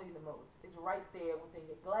emotionally the most is right there within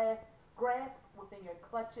your grasp, within your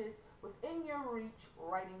clutches, within your reach,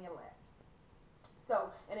 right in your lap. So,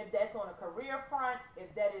 and if that's on a career front,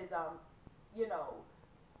 if that is,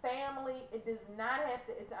 family, it does not have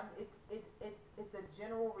to. It's a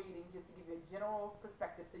general reading just to give you a general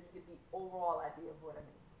perspective, so you get the overall idea of what I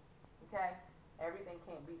mean. Okay, everything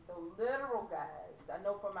can't be so literal, guys. I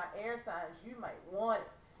know for my air signs, you might want it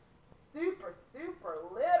super, super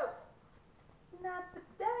literal. Not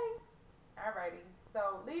today. Alrighty.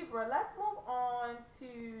 So Libra, let's move on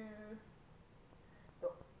to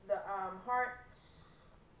the heart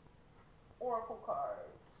oracle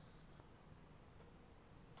cards.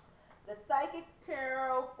 The psychic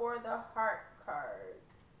tarot for the heart cards.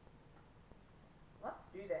 Let's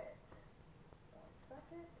do that. 1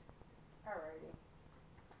 second. Alrighty.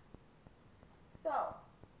 So,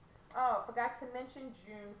 forgot to mention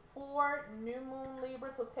June 4, new moon Libra.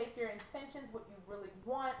 So take your intentions, what you really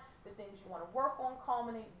want, the things you want to work on,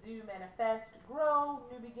 culminate, do, manifest, grow,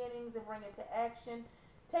 new beginnings, and bring into action.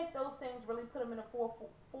 Take those things, really put them in the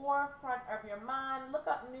forefront of your mind. Look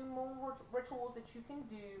up new moon rituals that you can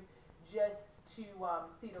do just to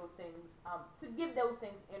see those things, to give those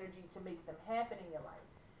things energy to make them happen in your life.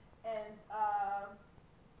 And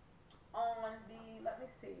on the, let me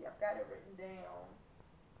see, I've got it written down.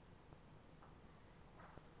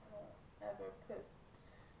 I don't ever put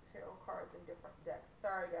tarot cards in different decks.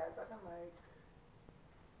 Sorry guys, I've been like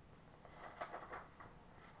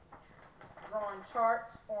drawing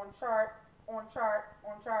charts on charts on charts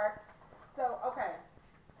on charts. So, okay.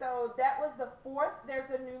 So that was the 4th. There's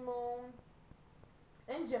a new moon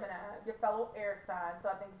in Gemini, your fellow air sign. So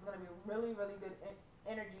I think it's going to be really, really good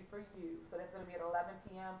energy for you. So that's going to be at 11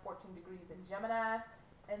 p.m., 14 degrees in Gemini.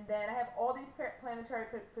 And then I have all these planetary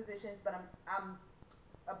positions, but I'm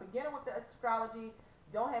a beginner with the astrology.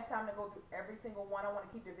 Don't have time to go through every single one. I want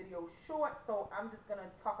to keep the video short, so I'm just going to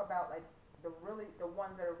talk about like the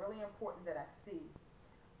ones that are really important that I see.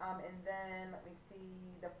 And then let me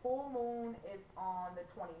see, the full moon is on the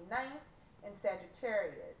 29th in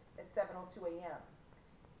Sagittarius at 7:02 a.m.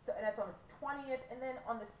 So, and that's on the 20th, and then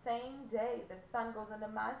on the same day, the sun goes into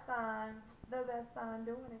my sign, the best sign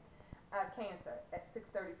doing it, Cancer, at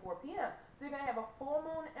 6:34 p.m. So you're going to have a full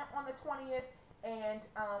moon on the 20th, and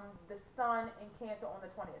the sun in Cancer on the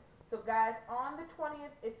 20th. So guys, on the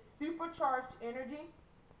 20th, it's supercharged energy.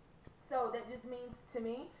 So that just means to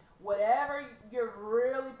me, whatever you're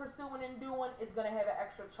really pursuing and doing is going to have an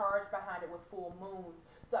extra charge behind it with full moons.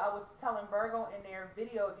 So I was telling Virgo in their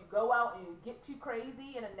video, if you go out and you get too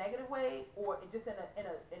crazy in a negative way, or just in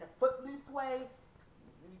a footloose way,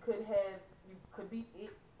 you could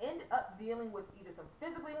end up dealing with either some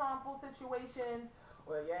physically harmful situations,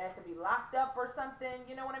 or you have to be locked up or something.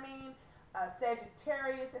 You know what I mean?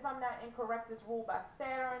 Sagittarius, if I'm not incorrect, is ruled by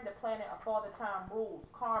Saturn, the planet of Father Time, rules,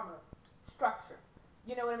 karma, structure.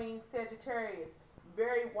 You know what I mean? Sagittarius,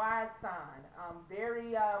 very wise sign,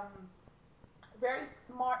 very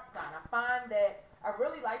smart sign. I find that I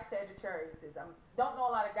really like Sagittarius. I don't know a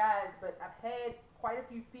lot of guys, but I've had quite a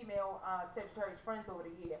few female Sagittarius friends over the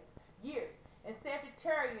years. And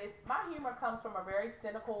Sagittarius, my humor comes from a very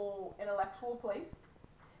cynical, intellectual place,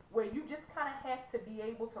 where you just kind of have to be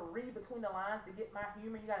able to read between the lines to get my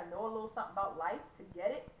humor. You got to know a little something about life to get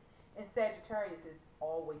it. And Sagittarius is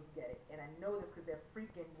always get it. And I know this because they're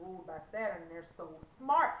freaking ruled by Saturn, and they're so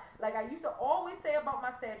smart. Like I used to always say about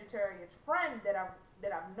my Sagittarius friend that I've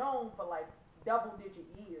known for like double-digit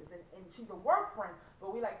years, and she's a work friend,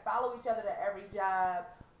 but we like follow each other to every job,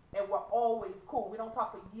 and we're always cool. We don't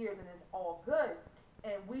talk for years, and it's all good.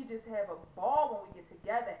 And we just have a ball when we get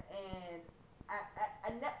together. And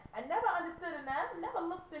I never understood, and I never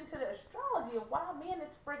looked into the astrology of why me and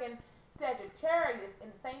this friggin' Sagittarius,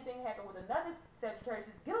 and the same thing happened with another Sagittarius,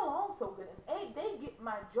 just get along so good, and they get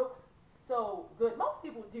my jokes so good. Most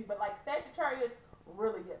people do, but like Sagittarius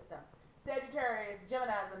really gets them. Sagittarius,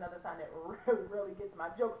 Gemini is another sign that really, really gets my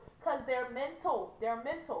jokes, because they're mental,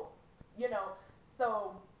 you know.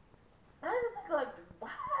 So I just think, like,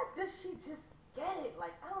 why does she just get it?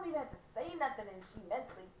 Like, I don't even have to say nothing, and she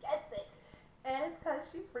mentally gets it. And it's because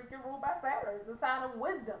she's freaking ruled by Saturn. It's a sign of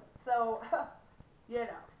wisdom. So, you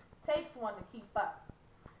know, takes one to keep up.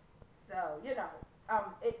 So, you know,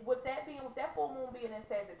 with that full moon being in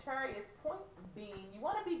Sagittarius, point being, you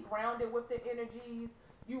want to be grounded with the energies.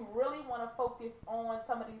 You really want to focus on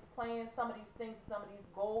some of these plans, some of these things, some of these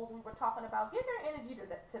goals we were talking about. Give your energy to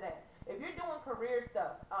that. If you're doing career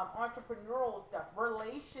stuff, entrepreneurial stuff,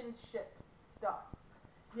 relationship stuff,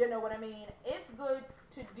 you know what I mean? It's good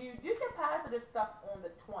to do your positive stuff on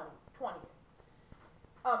the 20th.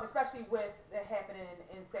 Especially with it happening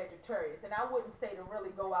in Sagittarius. And I wouldn't say to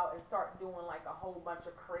really go out and start doing like a whole bunch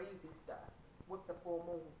of crazy stuff with the full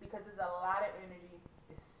moon, because there's a lot of energy.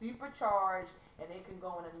 It's supercharged, and it can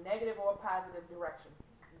go in a negative or a positive direction.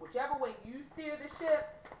 Whichever way you steer the ship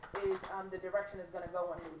is the direction it's going to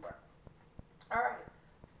go in Libra. Alright,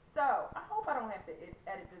 so I hope I don't have to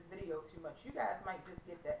edit this video too much. You guys might just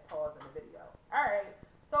get that pause in the video. Alright,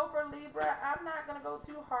 so for Libra, I'm not going to go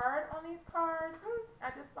too hard on these cards.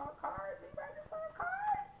 I just saw a card, Libra, I just saw a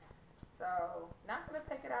card. So, not going to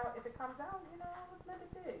take it out if it comes out, you know, it's meant to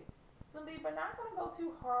be. So Libra, not going to go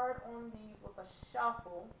too hard on these with a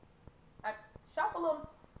shuffle. I shuffle them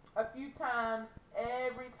a few times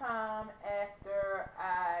every time after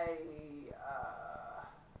I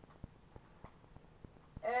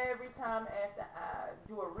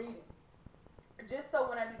do a reading. Just so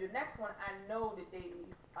when I do the next one, I know that they've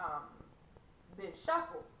been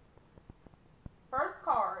shuffled. First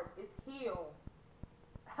card is Heal.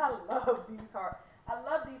 I love these cards. I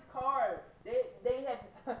love these cards. They're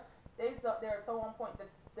so on point.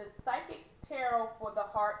 The Psychic Tarot for the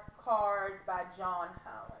Heart cards by John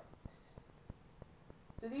Holland.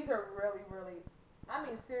 So these are really, really, I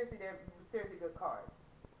mean, seriously, they're seriously good cards.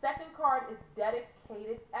 Second card is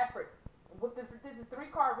Dedicated Effort. This is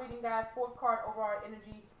 3-card reading, guys. 4th card, overall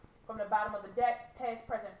energy from the bottom of the deck, past,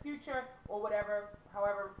 present, future, or whatever,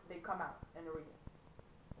 however they come out in the reading.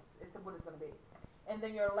 It's what it's going to be. And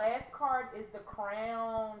then your last card is the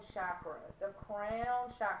Crown Chakra. The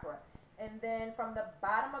Crown Chakra. And then from the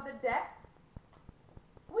bottom of the deck,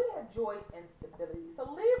 we have Joy and Stability. So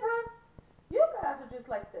Libra, You guys are just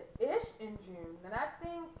like the ish in June, and I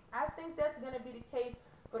think that's gonna be the case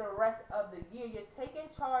for the rest of the year. You're taking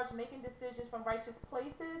charge, making decisions from righteous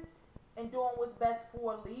places, and doing what's best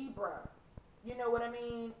for Libra. You know what I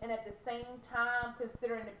mean? And at the same time,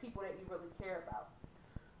 considering the people that you really care about.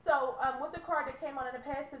 So, with the card that came out in the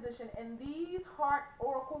past position, and these Heart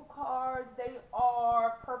Oracle cards, they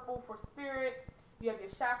are purple for spirit. You have your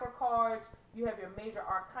chakra cards, you have your major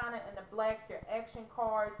arcana in the black, your action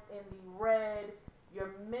cards in the red,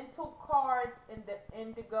 your mental cards in the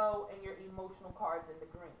indigo, and your emotional cards in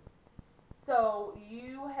the green. So,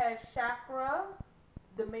 you have chakra,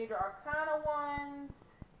 the major arcana ones,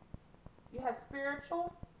 you have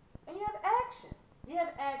spiritual, and you have action. You have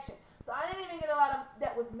action. So I didn't even get a lot of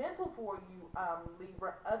that was mental for you,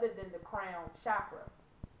 Libra, other than the crown chakra.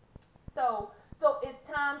 So it's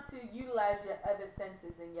time to utilize your other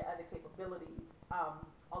senses and your other capabilities,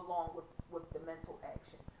 along with the mental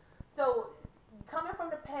action. So coming from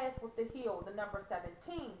the past with the heel, the number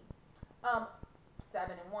 17, 7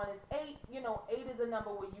 and 1 is 8. You know, 8 is a number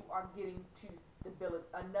where you are getting to stability,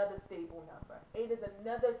 another stable number. 8 is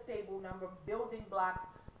another stable number, building blocks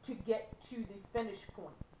to get to the finish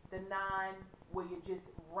point. The 9 where you're just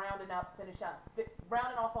rounding up,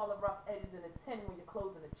 rounding off all the rough edges, and the 10 when you're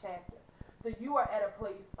closing the chapter. So you are at a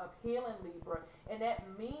place of healing, Libra, and that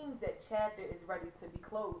means that chapter is ready to be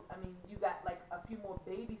closed. I mean, you got like a few more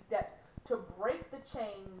baby steps to break the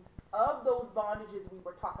chains of those bondages we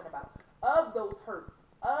were talking about, of those hurts,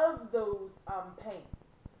 of those pain.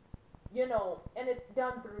 You know, and it's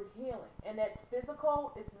done through healing. And that's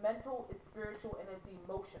physical, it's mental, it's spiritual, and it's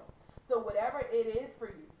emotional. So whatever it is for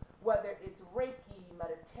you, whether it's Reiki,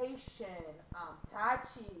 meditation, Tai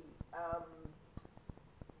Chi,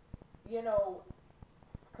 you know,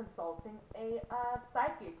 consulting a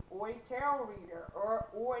psychic or a tarot reader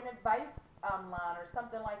or an advice line or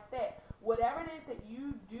something like that. Whatever it is that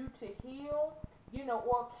you do to heal, you know,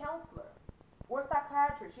 or a counselor or a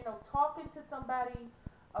psychiatrist, you know, talking to somebody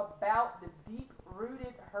about the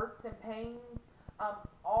deep-rooted hurts and pains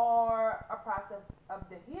are a process of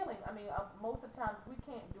the healing. I mean, most of the times we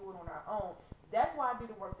can't do it on our own. That's why I do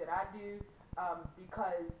the work that I do,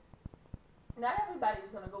 because not everybody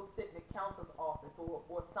is going to go sit in a counselor's office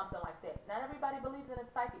or something like that. Not everybody believes in a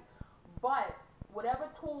psychic. But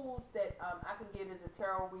whatever tools that I can give as a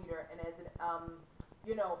tarot reader and as an,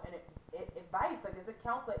 you know, an advice, like as a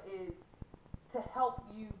counselor, is to help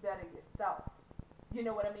you better yourself. You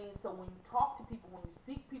know what I mean? So when you talk to people, when you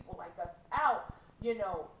seek people like us out, you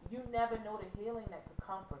know, you never know the healing that could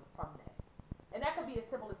come from that. And that could be as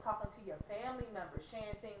simple as talking to your family members,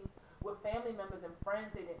 sharing things with family members and friends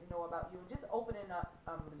they didn't know about you, and just opening up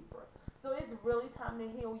Libra. So it's really time to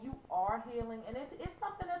heal. You are healing, and it's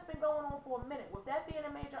something that's been going on for a minute. With that being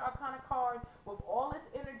a major arcana card, with all this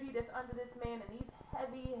energy that's under this man and these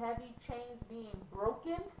heavy chains being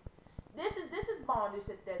broken, this is bondage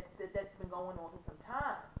that's been going on for some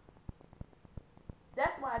time.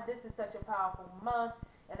 That's why this is such a powerful month,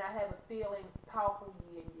 and I have a feeling powerful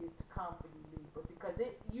years to come for you, Libra, because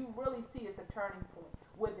you really see it's a turning point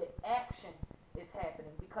where the action is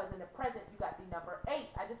happening. Because in the present, you got the number 8.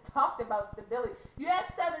 I just talked about stability. You have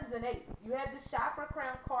 7s and 8s. You have the chakra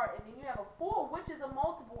crown card, and then you have a 4, which is a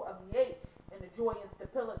multiple of the 8, and the joy and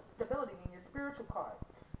stability in your spiritual card.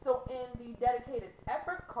 So in the dedicated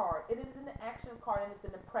effort card, it is in the action card, and it's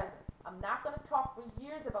in the present. I'm not going to talk for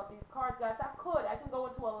years about these cards, guys. I can go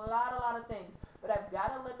into a lot of things, but I've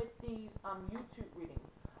got to limit these YouTube readings,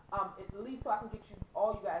 at least so I can get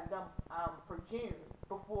all you guys done for June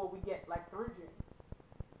before we get like through June.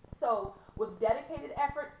 So with dedicated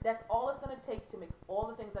effort, that's all it's going to take to make all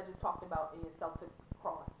the things I just talked about in your Celtic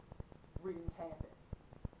cross reading happen.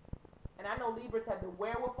 And I know Libras have the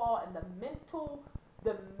wherewithal and the mental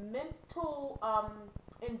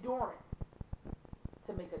endurance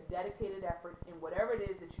to make a dedicated effort in whatever it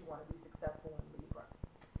is that you want to be successful in, Libra.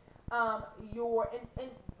 And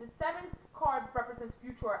the 7th card represents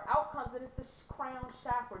future outcomes, and it's the crown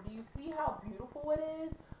chakra. Do you see how beautiful it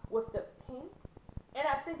is with the pink? And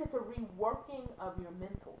I think it's a reworking of your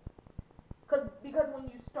mental. Because when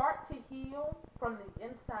you start to heal from the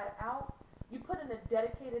inside out, you put in a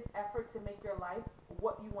dedicated effort to make your life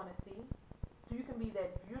what you want to see. So you can be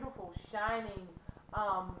that beautiful, shining,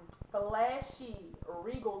 flashy,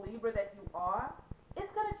 regal Libra that you are.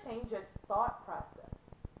 It's going to change your thought process.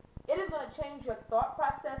 It is going to change your thought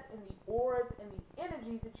process and the auras and the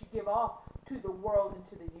energies that you give off to the world and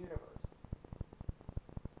to the universe.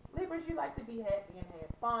 Libras, you like to be happy and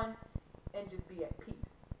have fun and just be at peace.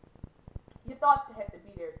 Your thoughts have to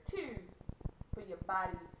be there too for your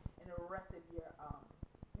body, and the rest of your,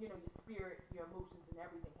 your spirit, your emotions, and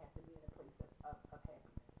everything have to be in a place of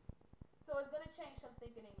So it's going to change some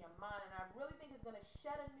thinking in your mind, and I really think it's going to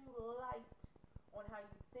shed a new light on how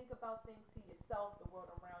you think about things, see yourself, the world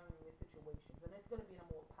around you, and your situations. And it's going to be in a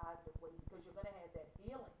more positive way because you're going to have that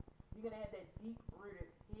healing. You're going to have that deep-rooted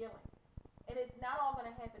healing. And it's not all going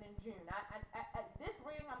to happen in June. This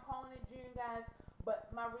reading, I'm calling it June, guys, but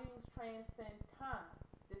my readings transcend time.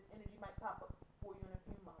 This energy might pop up for you in a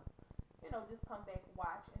few months. You know, just come back,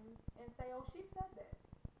 watch, and say, oh, she said that.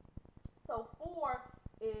 So 4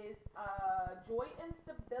 is joy and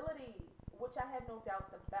stability, which I have no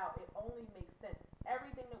doubts about. It only makes sense.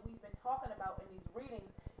 Everything that we've been talking about in these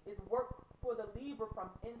readings is work for the Libra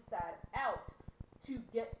from inside out to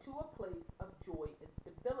get to a place of joy and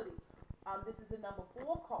stability. This is the number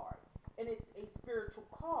 4 card, and it's a spiritual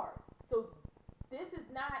card. So this is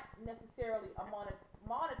not necessarily a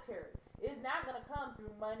monetary. It's not going to come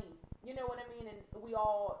through money. You know what I mean? And we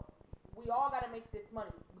all got to make this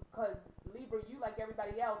money because Libra, you like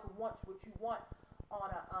everybody else wants what you want on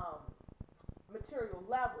a material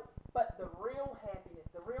level. But the real happiness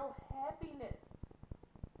to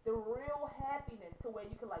where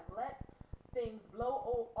you can like let things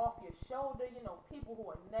blow off your shoulder. You know, people who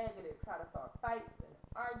are negative try to start fights and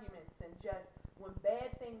arguments, and just when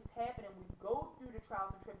bad things happen and we go through the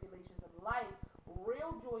trials and tribulations of life,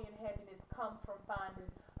 real joy and happiness comes from finding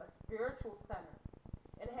a spiritual center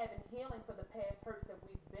and having healing for the past hurts that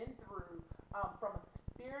we've been through from a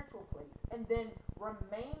spiritual place, and then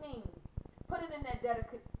putting in that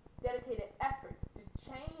dedicated effort to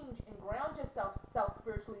change and ground yourself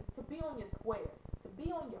spiritually, to be on your square, to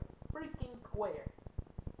be on your freaking square,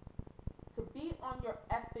 to be on your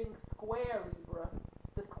effing square, Libra,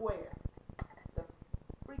 the square, the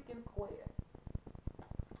freaking square.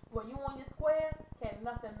 When you on your square, can't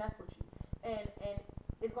nothing mess with you, and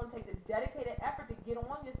it's going to take the dedicated effort to get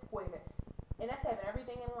on your square, and that's having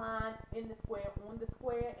everything in line, in the square, on the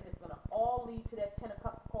square, and it's going to all lead to that 10 of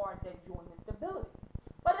Cups card, that joy and stability.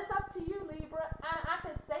 But it's up to you, Libra. I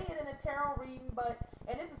can say it in a tarot reading,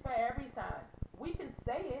 and this is for every sign. We can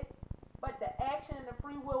say it, but the action and the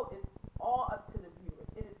free will is all up to the viewers.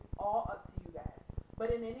 It is all up to you guys.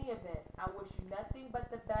 But in any event, I wish you nothing but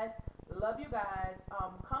the best. Love you guys.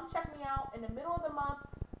 Come check me out in the middle of the month.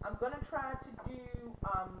 I'm going to try to do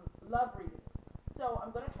love readings. So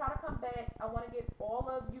I'm going to try to come back. I want to get all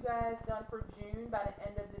of you guys done for June by the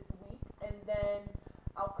end of this week. And then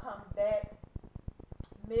I'll come back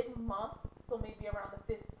mid-month, so maybe around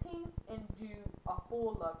the 15th, and do a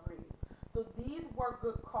full love reading. So these were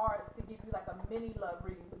good cards to give you like a mini love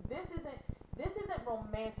reading. But this isn't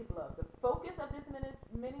romantic love. The focus of this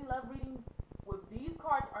mini love reading with these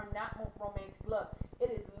cards are not romantic love.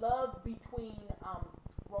 It is love between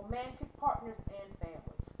romantic partners and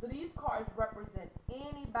family. So these cards represent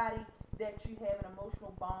anybody that you have an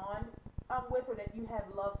emotional bond with, or that you have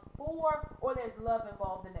love for, or there's love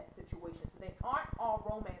involved in that situation. So they aren't all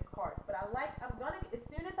romance cards. But I'm gonna, as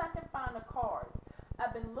soon as I can find the cards,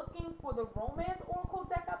 I've been looking for the romance oracle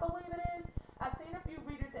deck, I believe it is. I've seen a few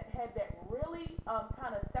readers that have that really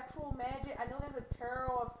kind of sexual magic. I know there's a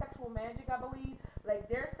tarot of sexual magic, I believe. Like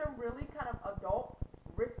there's some really kind of adult,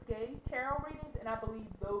 risque tarot readings, and I believe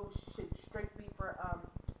those should straight be for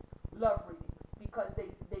love readings, because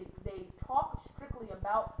they talk strictly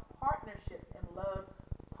about partnerships and love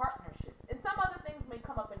partnerships. And some other things may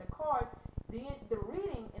come up in the cards. The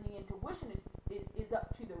reading and the intuition is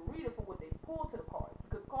up to the reader for what they pull to the cards,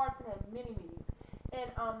 because cards can have many meanings.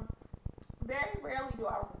 And very rarely do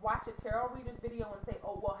I watch a tarot reader's video and say,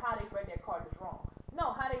 oh, well, how they read that card is wrong.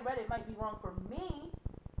 No, how they read it might be wrong for me,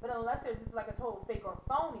 but unless they're just like a total fake or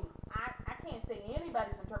phony, I can't say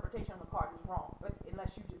anybody's interpretation of the card is wrong, but unless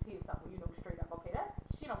you just hear something, you know straight up, okay,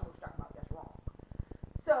 she don't know what she's talking about, that's wrong.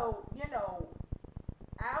 So, you know,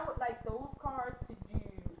 I would like those cards to do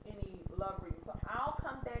any love reading. So I'll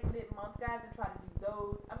come back mid-month, guys, and try to do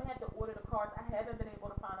those. I'm going to have to order the cards. I haven't been able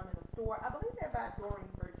to find them in the store. I believe they're by Doreen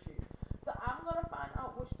Virtue. So I'm going to find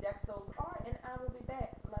out which decks those are, and I will be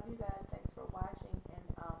back. Love you guys. Thanks for watching, and,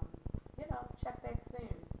 you know, check back soon.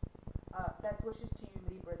 Best wishes to you.